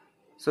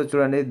 సో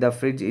చూడండి, the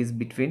fridge is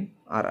between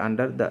are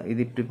under the,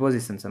 ఇది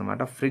ప్రిపోజిషన్స్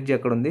అనమాట. ఫ్రిడ్జ్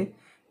ఎక్కడుంది,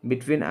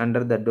 బిట్వీన్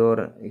అండర్ ద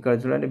డోర్. ఇక్కడ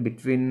చూడండి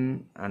బిట్వీన్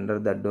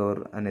అండర్ ద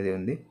డోర్ అనేది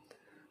ఉంది.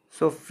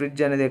 సో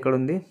ఫ్రిడ్జ్ అనేది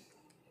ఎక్కడుంది,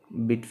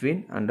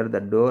 between under the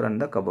door and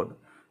the cupboard.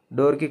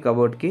 డోర్కి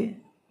కబోర్డ్కి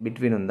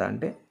బిట్వీన్ ఉందా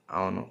అంటే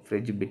అవును,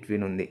 ఫ్రిడ్జ్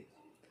బిట్వీన్ ఉంది.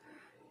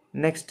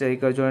 నెక్స్ట్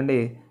ఇక్కడ చూడండి,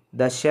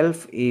 the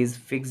shelf is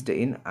fixed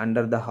in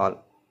under the hall.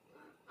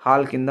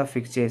 Hall కింద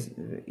ఫిక్స్ చేసి,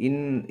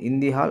 in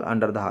the hall,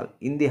 under the hall,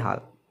 in the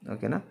hall.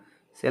 ఓకేనా?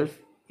 Self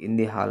in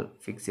the hall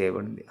fix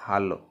చేయబడింది,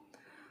 హాల్లో.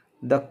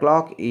 The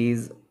clock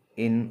is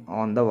in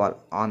on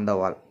the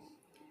wall.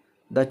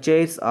 The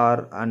chairs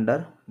are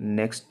under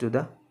next to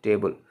the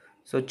table.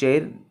 So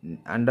chair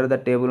under the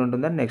table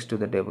ఉంటుందా, next to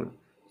the table.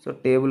 So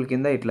table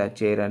కింద ఇట్లా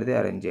chair అనేది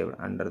arrange చేయబడి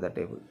under the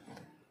table.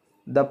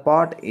 The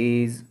pot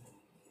is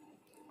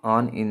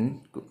on in,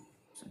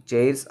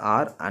 chairs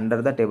are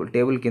under the table.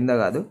 Table కింద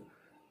కాదు,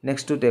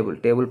 next to table,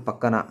 table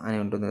పక్కన అని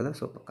ఉంటుంది కదా,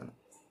 సో పక్కన.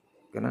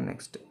 ఓకేనా?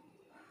 Next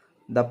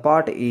the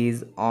pot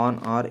is on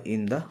are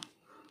in the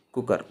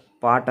cooker.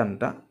 Pot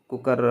అంట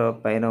కుక్కర్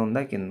పైన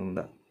ఉందా, కింద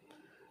ఉందా?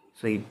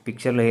 సో ఈ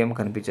పిక్చర్లో ఏం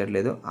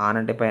కనిపించట్లేదు. ఆన్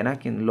అంటే పైన,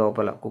 కింద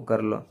లోపల,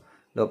 కుక్కర్లో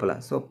లోపల.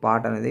 సో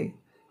పాట్ అనేది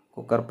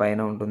కుక్కర్ పైన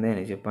ఉంటుంది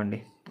అని చెప్పండి.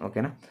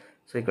 ఓకేనా?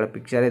 సో ఇక్కడ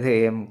పిక్చర్ అయితే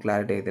ఏం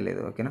క్లారిటీ అయితే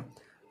లేదు. ఓకేనా?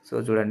 సో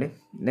చూడండి,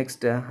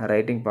 నెక్స్ట్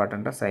రైటింగ్ పార్ట్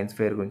అంట, సైన్స్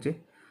ఫేర్ గురించి.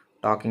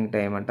 టాకింగ్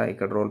టైం అంట,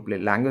 ఇక్కడ రోల్ ప్లే,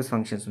 లాంగ్వేజ్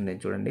ఫంక్షన్స్ ఉన్నాయి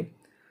చూడండి.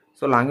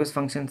 సో లాంగ్వేజ్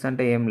ఫంక్షన్స్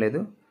అంటే ఏం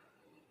లేదు,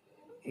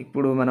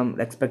 ఇప్పుడు మనం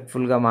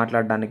రెస్పెక్ట్ఫుల్గా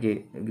మాట్లాడడానికి,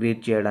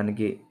 గ్రీట్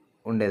చేయడానికి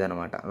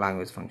ఉండేదన్నమాట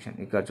లాంగ్వేజ్ ఫంక్షన్.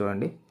 ఇక్కడ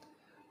చూడండి,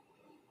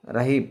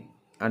 రహీమ్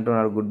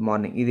అంటున్నాడు గుడ్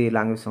మార్నింగ్, ఇది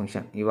language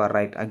function. You are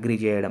right, agree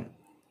చేయడం.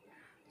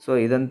 సో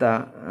ఇదంతా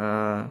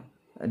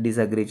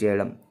డిసగ్రీ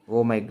చేయడం, ఓ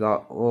మై గా,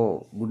 ఓ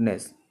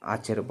గుడ్నెస్,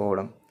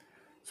 ఆశ్చర్యపోవడం.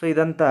 సో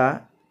ఇదంతా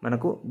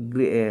మనకు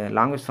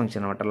లాంగ్వేజ్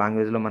ఫంక్షన్ అనమాట,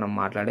 లాంగ్వేజ్లో మనం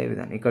మాట్లాడే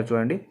విధానం. ఇక్కడ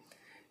చూడండి,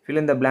 fill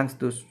in the blanks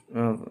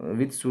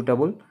with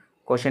suitable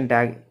question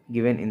tag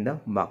given in the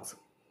box.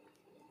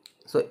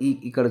 So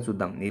ఇక్కడ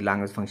చూద్దాం, ఈ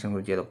లాంగ్వేజ్ ఫంక్షన్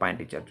గురించి ఏదో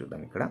పాయింట్ ఇచ్చారు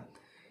చూద్దాం. ఇక్కడ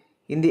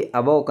in the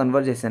above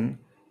conversation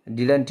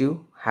didn't you,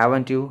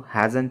 haven't you,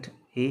 hasn't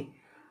he,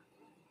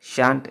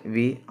 shan't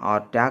we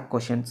are tag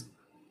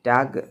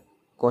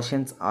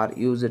questions are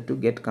used to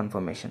get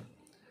confirmation.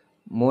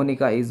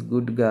 Monika is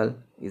good girl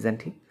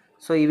isn't he.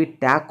 So ఇవి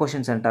tag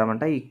questions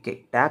అంటారన్నమాట. ఈ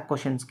tag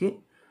క్వశ్చన్స్కి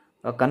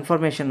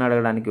confirmation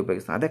అడగడానికి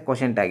ఉపయోగిస్తాం, అదే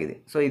question tag ఇది.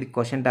 So ఇది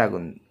question tag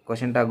ఉంది.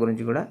 Question tag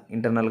గురించి కూడా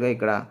ఇంటర్నల్గా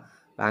ఇక్కడ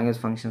లాంగ్వేజ్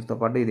ఫంక్షన్స్తో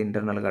పాటు ఇది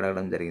ఇంటర్నల్గా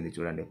అడగడం జరిగింది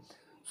చూడండి.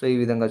 సో ఈ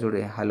విధంగా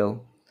చూడండి, హలో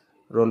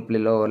రోల్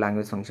ప్లేలో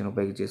లాంగ్వేజ్ ఫంక్షన్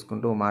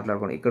ఉపయోగించుకుంటూ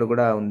మాట్లాడుకోండి. ఇక్కడ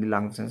కూడా ఉంది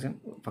లాంగ్వేజ్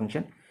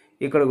ఫంక్షన్,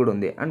 ఇక్కడ కూడా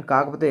ఉంది. అండ్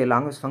కాకపోతే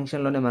లాంగ్వేజ్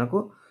ఫంక్షన్లోనే మనకు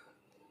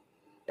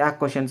ట్యాగ్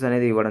క్వశ్చన్స్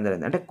అనేది ఇవ్వడం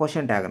జరిగింది, అంటే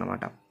క్వశ్చన్ ట్యాగ్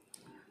అనమాట.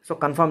 సో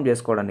కన్ఫర్మ్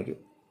చేసుకోవడానికి,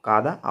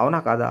 కాదా అవునా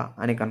కాదా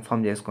అని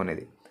కన్ఫర్మ్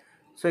చేసుకునేది.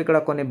 సో ఇక్కడ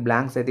కొన్ని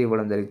బ్లాంక్స్ అయితే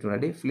ఇవ్వడం జరిగింది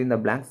చూడండి. Fill in the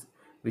blanks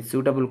with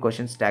suitable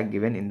questions tag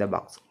given in the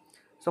box.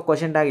 So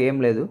question tag ఏం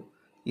లేదు,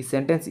 ఈ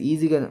సెంటెన్స్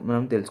ఈజీగా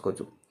మనం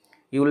తెలుసుకోవచ్చు.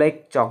 You like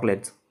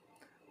chocolates,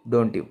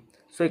 don't you.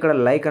 So ఇక్కడ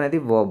లైక్ అనేది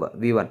వర్బ్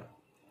V1,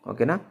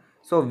 ఓకేనా.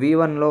 సో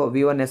V1లో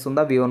V1S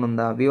ఉందా, V1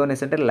 ఉందా,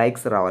 V1S అంటే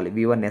లైక్స్ రావాలి,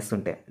 V1S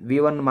ఉంటే.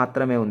 V1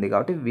 మాత్రమే ఉంది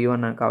కాబట్టి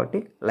V1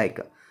 కాబట్టి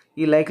లైక్.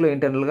 ఈ లైక్లో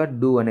ఇంటర్నల్గా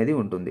డూ అనేది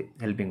ఉంటుంది,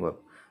 హెల్పింగ్ వర్బ్.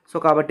 సో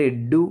కాబట్టి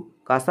డూ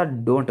కాస్త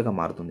డోంట్గా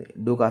మారుతుంది.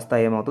 డూ కాస్త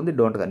ఏమవుతుంది,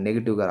 డోంట్గా,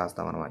 నెగిటివ్గా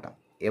రాస్తాం అనమాట.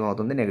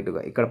 ఏమవుతుంది,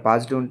 నెగిటివ్గా. ఇక్కడ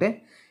పాజిటివ్ ఉంటే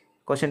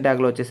క్వశ్చన్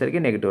ట్యాగ్లో వచ్చేసరికి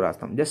నెగిటివ్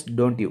రాస్తాం. జస్ట్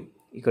డోంట్ యూ,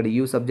 ఇక్కడ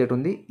యూ సబ్జెక్ట్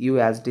ఉంది, యూ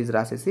యాజ్ ఇట్ ఈజ్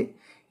రాసేసి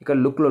ఇక్కడ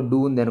లుక్లో డూ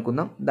ఉంది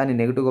అనుకుందాం, దాన్ని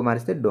నెగిటివ్గా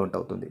మారిస్తే డోంట్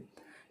అవుతుంది.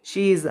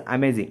 She is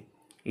amazing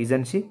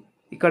ఈజన్ she.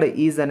 ఇక్కడ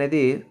ఈజ్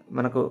అనేది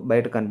మనకు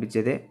బయట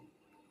కనిపించేదే,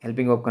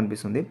 హెల్పింగ్ వర్బ్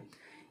కనిపిస్తుంది.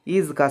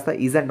 ఈజ్ కాస్త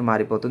ఈజంట్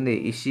మారిపోతుంది,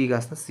 ఈ షీ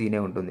కాస్త సీనే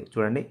ఉంటుంది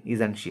చూడండి,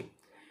 ఈజంట్ షీ.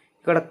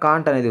 ఇక్కడ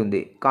కాంట్ అనేది ఉంది,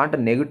 కాంట్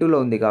నెగిటివ్లో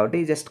ఉంది కాబట్టి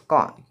జస్ట్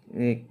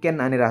కెన్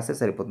అని రాస్తే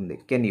సరిపోతుంది,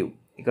 కెన్ యూ.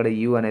 ఇక్కడ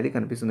యూ అనేది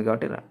కనిపిస్తుంది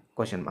కాబట్టి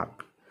క్వశ్చన్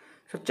మార్క్.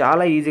 సో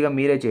చాలా ఈజీగా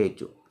మీరే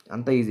చేయొచ్చు,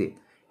 అంత ఈజీ.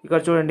 ఇక్కడ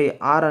చూడండి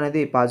ఆర్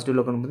అనేది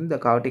పాజిటివ్లో కనిపిస్తుంది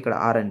కాబట్టి ఇక్కడ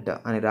ఆర్ఎంట్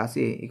అని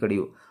రాసి ఇక్కడ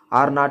యూ.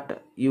 ఆర్ నాట్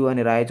యూ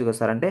అని రాయొచ్చు కదా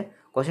సార్ అంటే,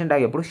 క్వశ్చన్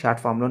ట్యాగ్ ఎప్పుడు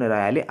షార్ట్ ఫామ్లోనే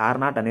రాయాలి, ఆర్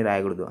నాట్ అని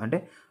రాయకూడదు, అంటే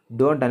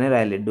డోంట్ అని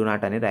రాయాలి, డూ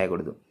నాట్ అని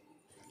రాయకూడదు.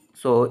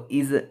 సో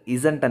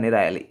ఈజంట్ అని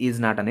రాయాలి, ఈజ్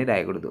నాట్ అని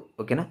రాయకూడదు,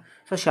 ఓకేనా.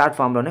 సో షార్ట్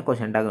ఫామ్లోనే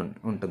క్వశ్చన్ ట్యాగ్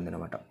ఉంటుంది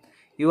అనమాట.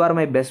 You are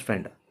my best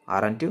friend,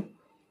 aren't you.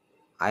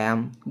 I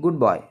am good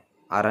bye,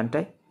 aren't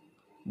I.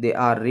 They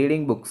are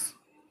reading books,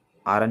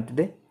 aren't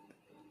they.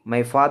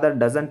 My father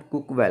doesn't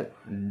cook well,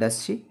 does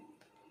she.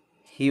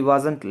 He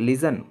wasn't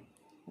listen,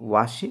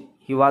 was she.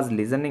 He was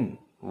listening,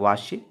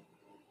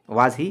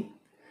 was he.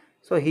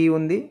 So he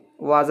ఉంది,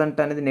 wasn't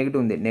అనేది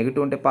negative ఉంది,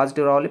 negative ఉంటే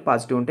positive రావాలి,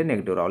 positive ఉంటే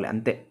negative రావాలి,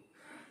 అంతే.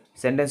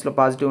 సెంటెన్స్లో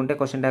positive ఉంటే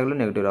question ట్యాగ్లో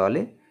negative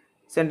రావాలి,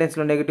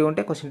 సెంటెన్స్లో నెగిటివ్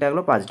ఉంటే క్వశ్చన్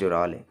ట్యాగ్లో పాజిటివ్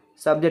రావాలి.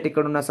 సబ్జెక్ట్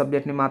ఇక్కడ ఉన్న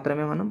సబ్జెక్ట్ని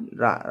మాత్రమే మనం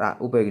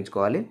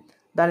ఉపయోగించుకోవాలి,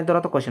 దాని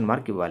తర్వాత క్వశ్చన్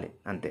మార్క్ ఇవ్వాలి,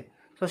 అంతే.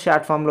 సో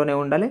షార్ట్ ఫామ్లోనే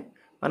ఉండాలి,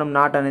 మనం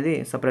నాట్ అనేది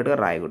సపరేట్గా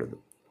రాయకూడదు,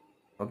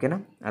 ఓకేనా.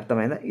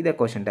 అర్థమైందా, ఇదే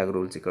క్వశ్చన్ ట్యాగ్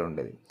రూల్స్ ఇక్కడ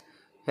ఉండేది.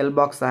 హెల్ప్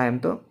బాక్స్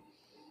సహాయంతో,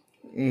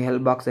 ఈ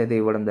హెల్ప్ బాక్స్ అయితే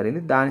ఇవ్వడం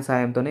జరిగింది, దాని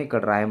సహాయంతోనే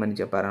ఇక్కడ రాయమని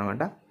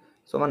చెప్పారనమాట.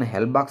 సో మన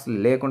హెల్ప్ బాక్స్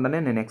లేకుండానే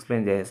నేను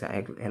ఎక్స్ప్లెయిన్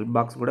చేసేసాను, హెల్ప్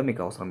బాక్స్ కూడా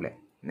మీకు అవసరం లేదు,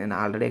 నేను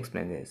ఆల్రెడీ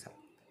ఎక్స్ప్లెయిన్ చేశాను.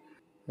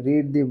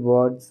 Read the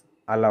words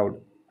aloud.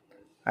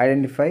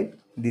 Identify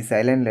the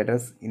silent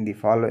letters in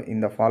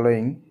the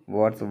following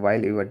words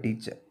while your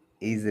teacher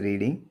is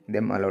reading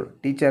them aloud.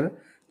 Teacher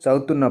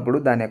చదువుతున్నప్పుడు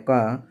దాని యొక్క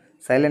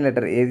సైలెంట్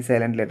లెటర్ ఏది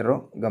సైలెంట్ లెటరో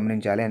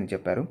గమనించాలి అని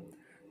చెప్పారు.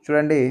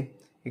 చూడండి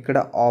ఇక్కడ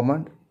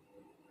ఆమండ్,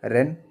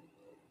 రెన్,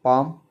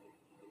 పామ్,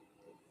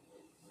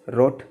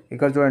 రోట్.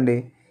 ఇక్కడ చూడండి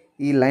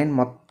ఈ లైన్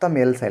మొత్తం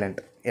ఎల్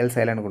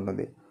సైలెంట్గా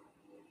ఉంటుంది.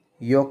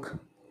 యోక్,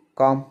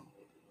 కామ్,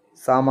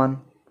 సామాన్,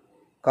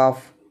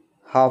 cough,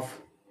 half,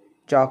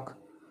 chalk,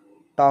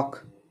 talk,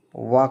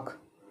 walk,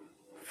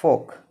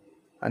 folk,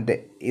 అంతే.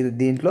 ఇది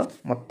దీంట్లో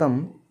మొత్తం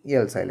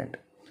ఎల్ సైలెంట్.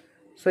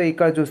 సో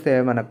ఇక్కడ చూస్తే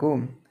మనకు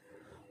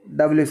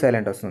డబ్ల్యూ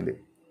సైలెంట్ వస్తుంది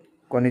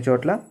కొన్ని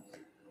చోట్ల.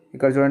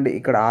 ఇక్కడ చూడండి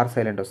ఇక్కడ ఆర్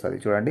సైలెంట్ వస్తుంది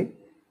చూడండి.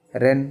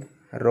 రెన్,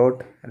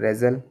 రోట్,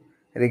 రెజల్,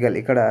 రిగల్.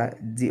 ఇక్కడ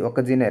ఒక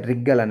జీనే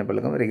రిగ్గల్ అనే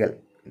పలకం, రిగల్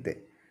అంతే.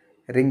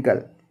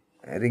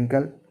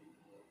 రింకల్,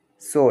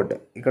 సోడ్.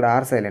 ఇక్కడ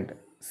ఆర్ సైలెంట్,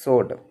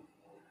 సోడ్.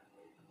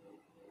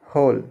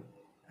 హోల్,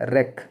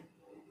 రెక్,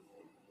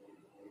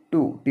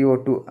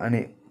 TO2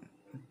 అని,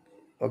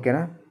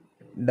 ఓకేనా.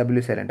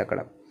 డబ్ల్యూ సైలెంట్ అక్కడ.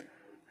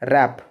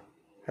 Rap,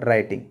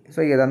 writing. సో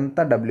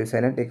ఇదంతా డబ్ల్యూ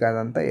సైలెంట్, ఇక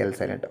అదంతా ఎల్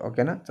సైలెంట్,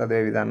 ఓకేనా.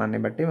 చదివే విధానాన్ని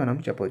బట్టి మనం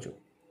చెప్పవచ్చు.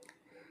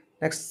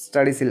 నెక్స్ట్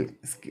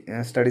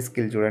స్టడీ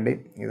స్కిల్ చూడండి,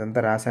 ఇదంతా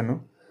రాశాను,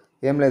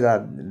 ఏం లేదు.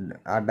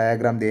 ఆ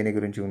డయాగ్రామ్ దేని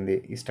గురించి ఉంది,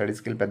 ఈ స్టడీ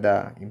స్కిల్ పెద్ద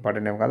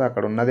ఇంపార్టెంట్ ఏం కాదు,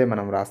 అక్కడ ఉన్నదే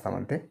మనం రాస్తాం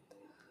అంతే.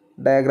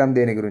 డయాగ్రామ్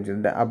దేని గురించి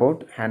ఉంది,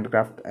 about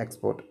handcraft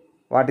export.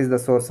 What is the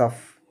source of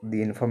the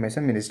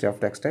information, ministry of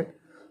textile.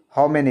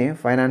 How many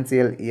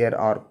financial year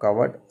are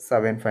covered,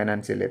 7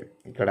 financial year.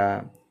 ఇక్కడ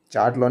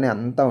చార్ట్లోనే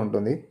అంతా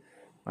ఉంటుంది,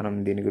 మనం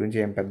దీని గురించి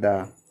ఏం పెద్ద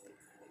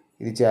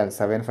ఇది చేయాలి.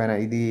 7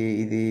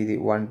 ఇది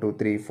 1 2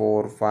 3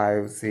 4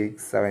 5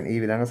 6 7 ఈ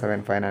విధంగా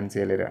 7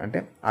 ఫైనాన్షియల్ ఇయర్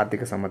అంటే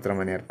ఆర్థిక సంవత్సరం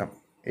అని అర్థం,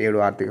 7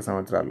 ఆర్థిక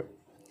సంవత్సరాలు.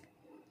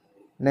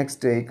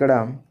 నెక్స్ట్ ఇక్కడ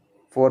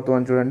 4th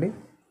వన్ చూడండి,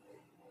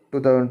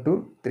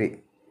 2002-3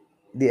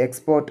 the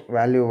export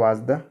value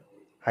was the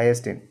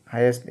highest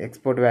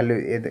export value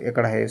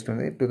ఎక్కడ హైయెస్ట్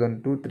ఉంది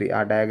 2002-3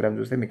 ఆ డయాగ్రామ్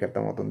చూస్తే మీకు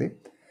అర్థమవుతుంది.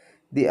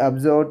 The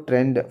observed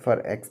trend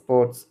for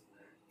exports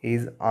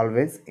is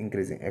always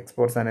increasing.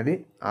 Exports అనేది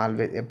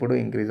ఆల్వేస్ ఎప్పుడు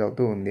ఇంక్రీజ్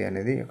అవుతూ ఉంది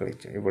అనేది ఇక్కడ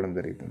ఇవ్వడం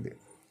జరుగుతుంది.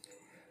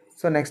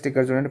 సో నెక్స్ట్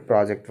ఇక్కడ చూడండి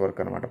ప్రాజెక్ట్ వర్క్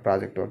అనమాట.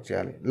 ప్రాజెక్ట్ వర్క్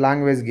చేయాలి.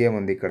 లాంగ్వేజ్ గేమ్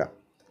ఉంది ఇక్కడ.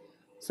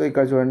 సో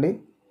ఇక్కడ చూడండి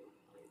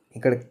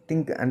ఇక్కడ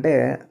థింక్ అంటే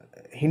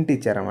హింట్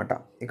ఇచ్చారన్నమాట.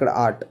 ఇక్కడ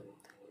ఆర్ట్,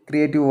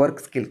 క్రియేటివ్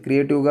వర్క్, స్కిల్.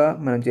 క్రియేటివ్గా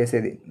మనం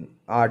చేసేది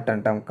ఆర్ట్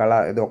అంటాం. కళ,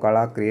 ఏదో కళ,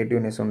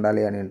 క్రియేటివ్నెస్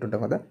ఉండాలి అని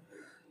అంటుంటాం కదా.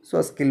 సో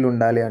స్కిల్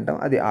ఉండాలి అంటాం,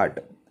 అది ఆర్ట్.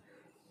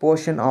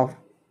 పోర్షన్ ఆఫ్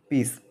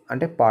పీస్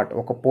అంటే పార్ట్,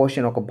 ఒక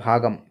పోర్షన్, ఒక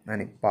భాగం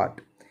అని part.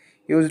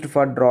 Used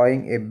for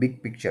drawing a big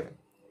picture.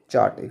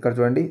 Chart. ఇక్కడ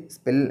చూడండి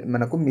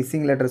మనకు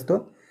మిస్సింగ్ లెటర్స్తో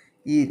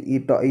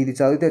ఇది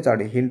చదివితే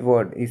చాలు, హింట్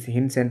వర్డ్, ఈ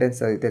హింట్ సెంటెన్స్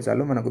చదివితే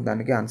చాలు మనకు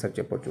దానికి ఆన్సర్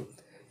చెప్పొచ్చు.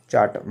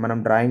 చార్ట్ మనం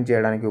డ్రాయింగ్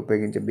చేయడానికి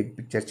ఉపయోగించే, బిగ్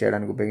పిక్చర్స్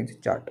చేయడానికి ఉపయోగించే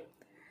chart.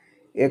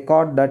 A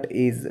cart that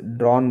is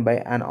drawn by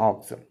an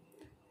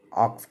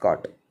aux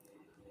cart.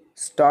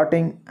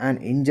 Starting an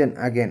engine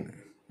again,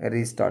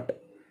 restart.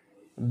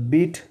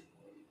 Beat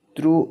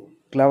through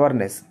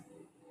cleverness,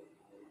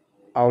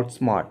 out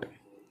smart.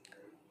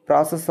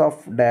 Process of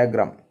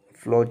diagram,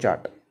 flow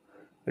chart.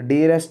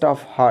 Dearest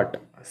of heart,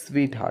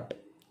 sweet heart.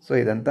 So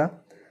ఇదంతా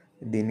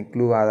దీని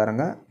clue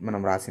ఆధారంగా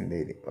మనం రాసింది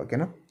ఇది.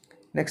 ఓకేనా.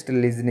 Next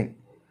listening.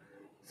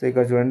 So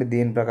ఇక్కడ చూడండి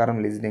దీని ప్రకారం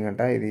లిజనింగ్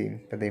అంట, ఇది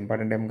పెద్ద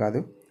ఇంపార్టెంట్ ఏం కాదు.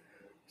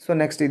 సో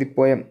నెక్స్ట్ ఇది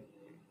పోయం,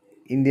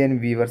 ఇండియన్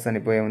వీవర్స్ అని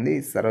పోయం ఉంది.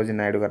 సరోజిని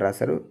నాయుడు గారు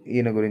రాశారు.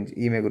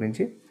 ఈమె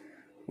గురించి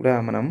కూడా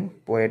మనం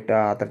పోయెట్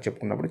ఆథర్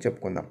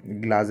చెప్పుకుందాం.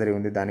 గ్లాజరీ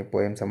ఉంది, దానికి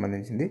పోయం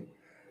సంబంధించింది.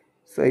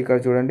 సో ఇక్కడ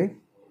చూడండి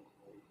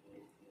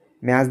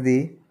match the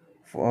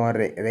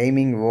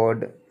rhyming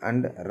word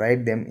and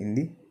write them in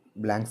the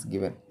blanks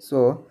given. So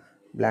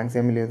blanks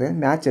ఏమి లేదు,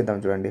 మ్యాచ్ చేద్దాం.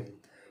 చూడండి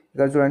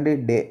ఇక్కడ చూడండి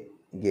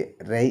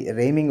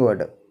రైమింగ్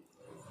వర్డ్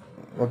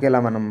ఒకేలా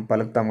మనం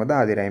పలుకుతాం కదా,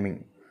 అది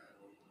రైమింగ్.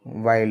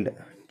 Wild,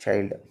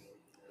 child.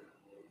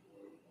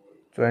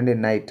 చూడండి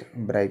night,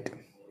 bright.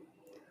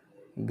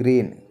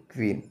 Green,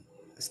 queen.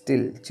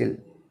 Still, chill.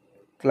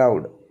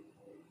 Cloud.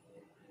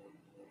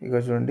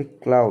 ఇక్కడ చూడండి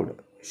క్లౌడ్,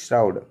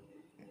 ష్రౌడ్.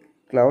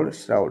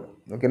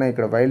 ఓకేనా.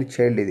 ఇక్కడ వైల్డ్,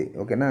 చైల్డ్ ఇది.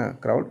 ఓకేనా.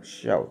 Crowd,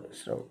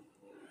 shroud.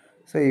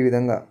 సో ఈ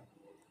విధంగా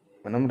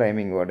మనం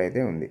రైమింగ్ వర్డ్ అయితే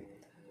ఉంది.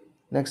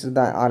 నెక్స్ట్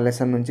ఆ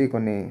లెసన్ నుంచి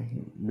కొన్ని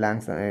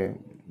బ్లాంక్స్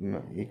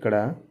ఇక్కడ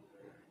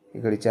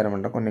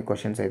ఇచ్చారన్నమాట. కొన్ని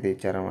క్వశ్చన్స్ అయితే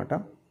ఇచ్చారన్నమాట.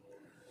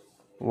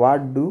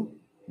 What do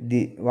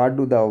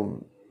the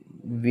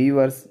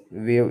weavers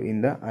wave in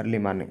the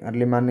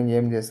early morning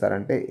ఏం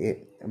చేస్తారంటే a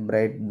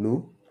bright blue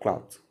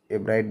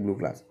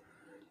clothes.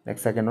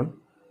 Next second one,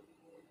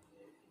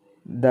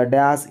 the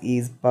dash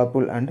is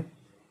purple and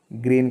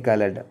green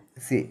coloured.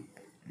 C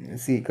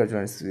ఇక్కడ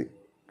చూడండి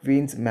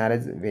క్వీన్స్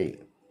మ్యారేజ్ వెయిల్.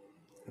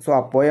 సో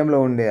ఆ పోయంలో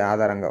ఉండే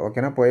ఆధారంగా.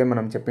 ఓకేనా. పోయం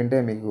మనం చెప్పింటే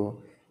మీకు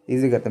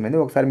ఈజీగా అర్థమైంది.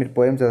 ఒకసారి మీరు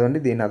పోయం చదవండి,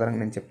 దీని ఆధారంగా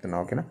నేను చెప్తున్నా.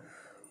 ఓకేనా.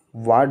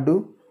 What do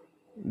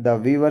the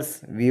weavers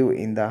view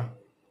in the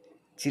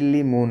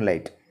chilli moon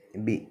light.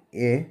 B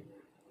A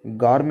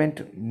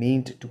garment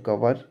meant to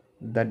cover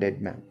the dead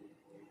man.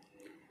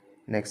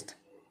 Next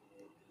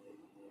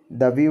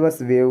the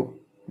weavers wave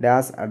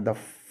dash at the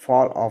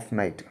fall of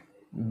night.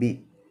 B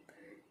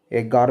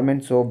A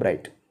garment so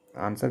bright.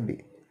 Answer B.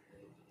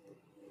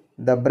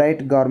 The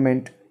bright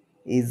garment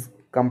is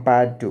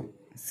compared to.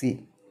 See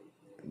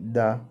the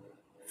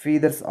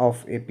feathers of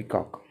A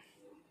peacock.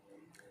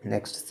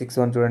 Next 6th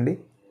one చూడండి.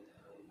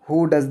 Who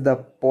does the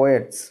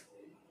poets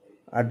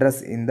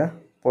address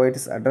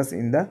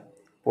in the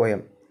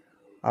poem.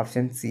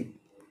 Option see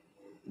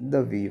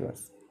the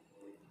weavers.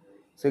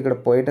 So ఇక్కడ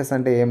పోయటస్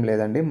అంటే ఏం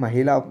లేదండి,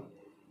 మహిళా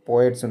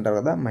poets ఉంటారు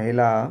కదా,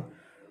 మహిళా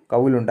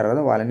కవులు ఉంటారు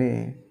కదా, వాళ్ళని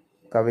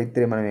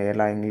కవిత్రి మనం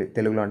ఎలా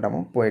తెలుగులో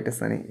అంటామో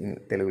పోయటస్ అని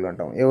తెలుగులో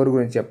అంటాము. ఎవరి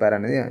గురించి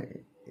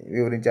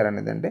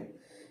వివరించారనేది అంటే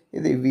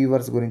ఇది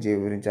వీవర్స్ గురించి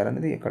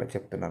వివరించారనేది ఇక్కడ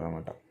చెప్తున్నారు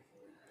అన్నమాట.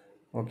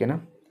 ఓకేనా.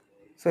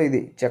 సో ఇది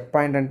చెక్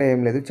పాయింట్ అంటే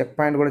ఏం లేదు, చెక్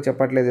పాయింట్ కూడా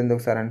చెప్పట్లేదు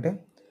ఎందుకు సార్ అంటే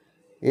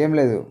ఏం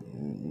లేదు,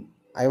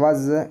 I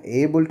was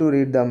able to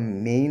read the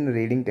main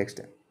reading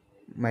text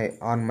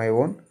on my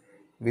own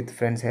with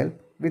friends help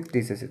with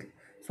teachers.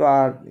 So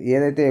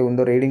ఏదైతే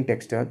ఉందో రీడింగ్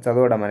టెక్స్ట్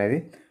చదవడం అనేది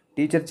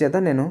టీచర్ చేత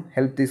నేను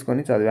హెల్ప్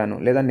తీసుకొని చదివాను,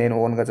 లేదా నేను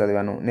ఓన్గా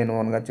చదివాను, నేను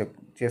ఓన్గా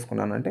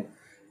చేసుకున్నాను అంటే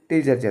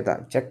టీచర్ చేత.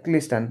 చెక్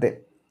లిస్ట్ అంతే,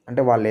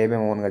 అంటే వాళ్ళు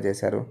ఏమేమి ఓన్గా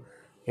చేశారు,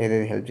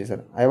 ఏదైతే హెల్ప్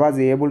చేశారు. I was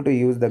able to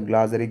use the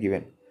glossary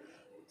given.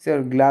 So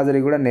glossary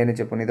కూడా నేనే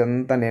చెప్పాను,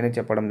 ఇదంతా నేనే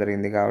చెప్పడం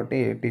జరిగింది కాబట్టి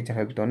టీచర్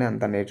హెల్ప్తోనే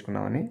అంతా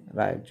నేర్చుకున్నామని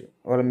రాయొచ్చు.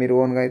 వాళ్ళు మీరు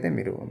ఓన్గా అయితే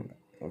మీరు ఓన్గా.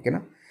 ఓకేనా.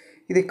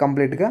 ఇది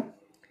కంప్లీట్గా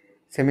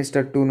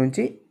సెమిస్టర్ 2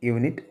 నుంచి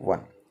యూనిట్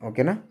 1.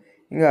 ఓకేనా.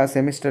 ఇంకా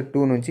సెమిస్టర్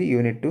 2 నుంచి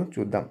యూనిట్ 2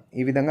 చూద్దాం.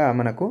 ఈ విధంగా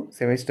మనకు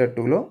సెమిస్టర్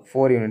 2లో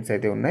 4 యూనిట్స్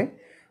అయితే ఉన్నాయి,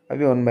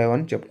 అవి 1 by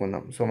 1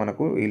 చెప్పుకుందాం. సో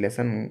మనకు ఈ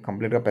లెసన్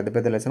కంప్లీట్గా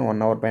పెద్ద లెసన్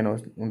 1 hour పైన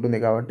ఉంటుంది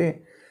కాబట్టి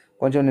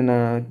కొంచెం నిన్న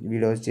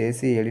వీడియోస్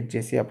చేసి ఎడిట్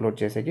చేసి అప్లోడ్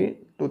చేసేకి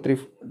 2-3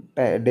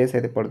 days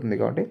అయితే పడుతుంది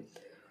కాబట్టి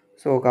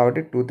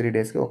 2-3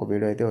 daysకి ఒక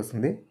వీడియో అయితే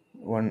వస్తుంది.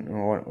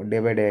 డే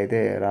బై డే అయితే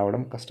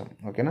రావడం కష్టం.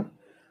 ఓకేనా.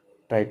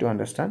 Try to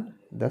understand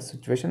the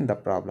situation, the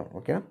problem.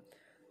 ఓకేనా?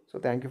 So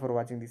thank you for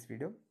watching this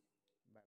video.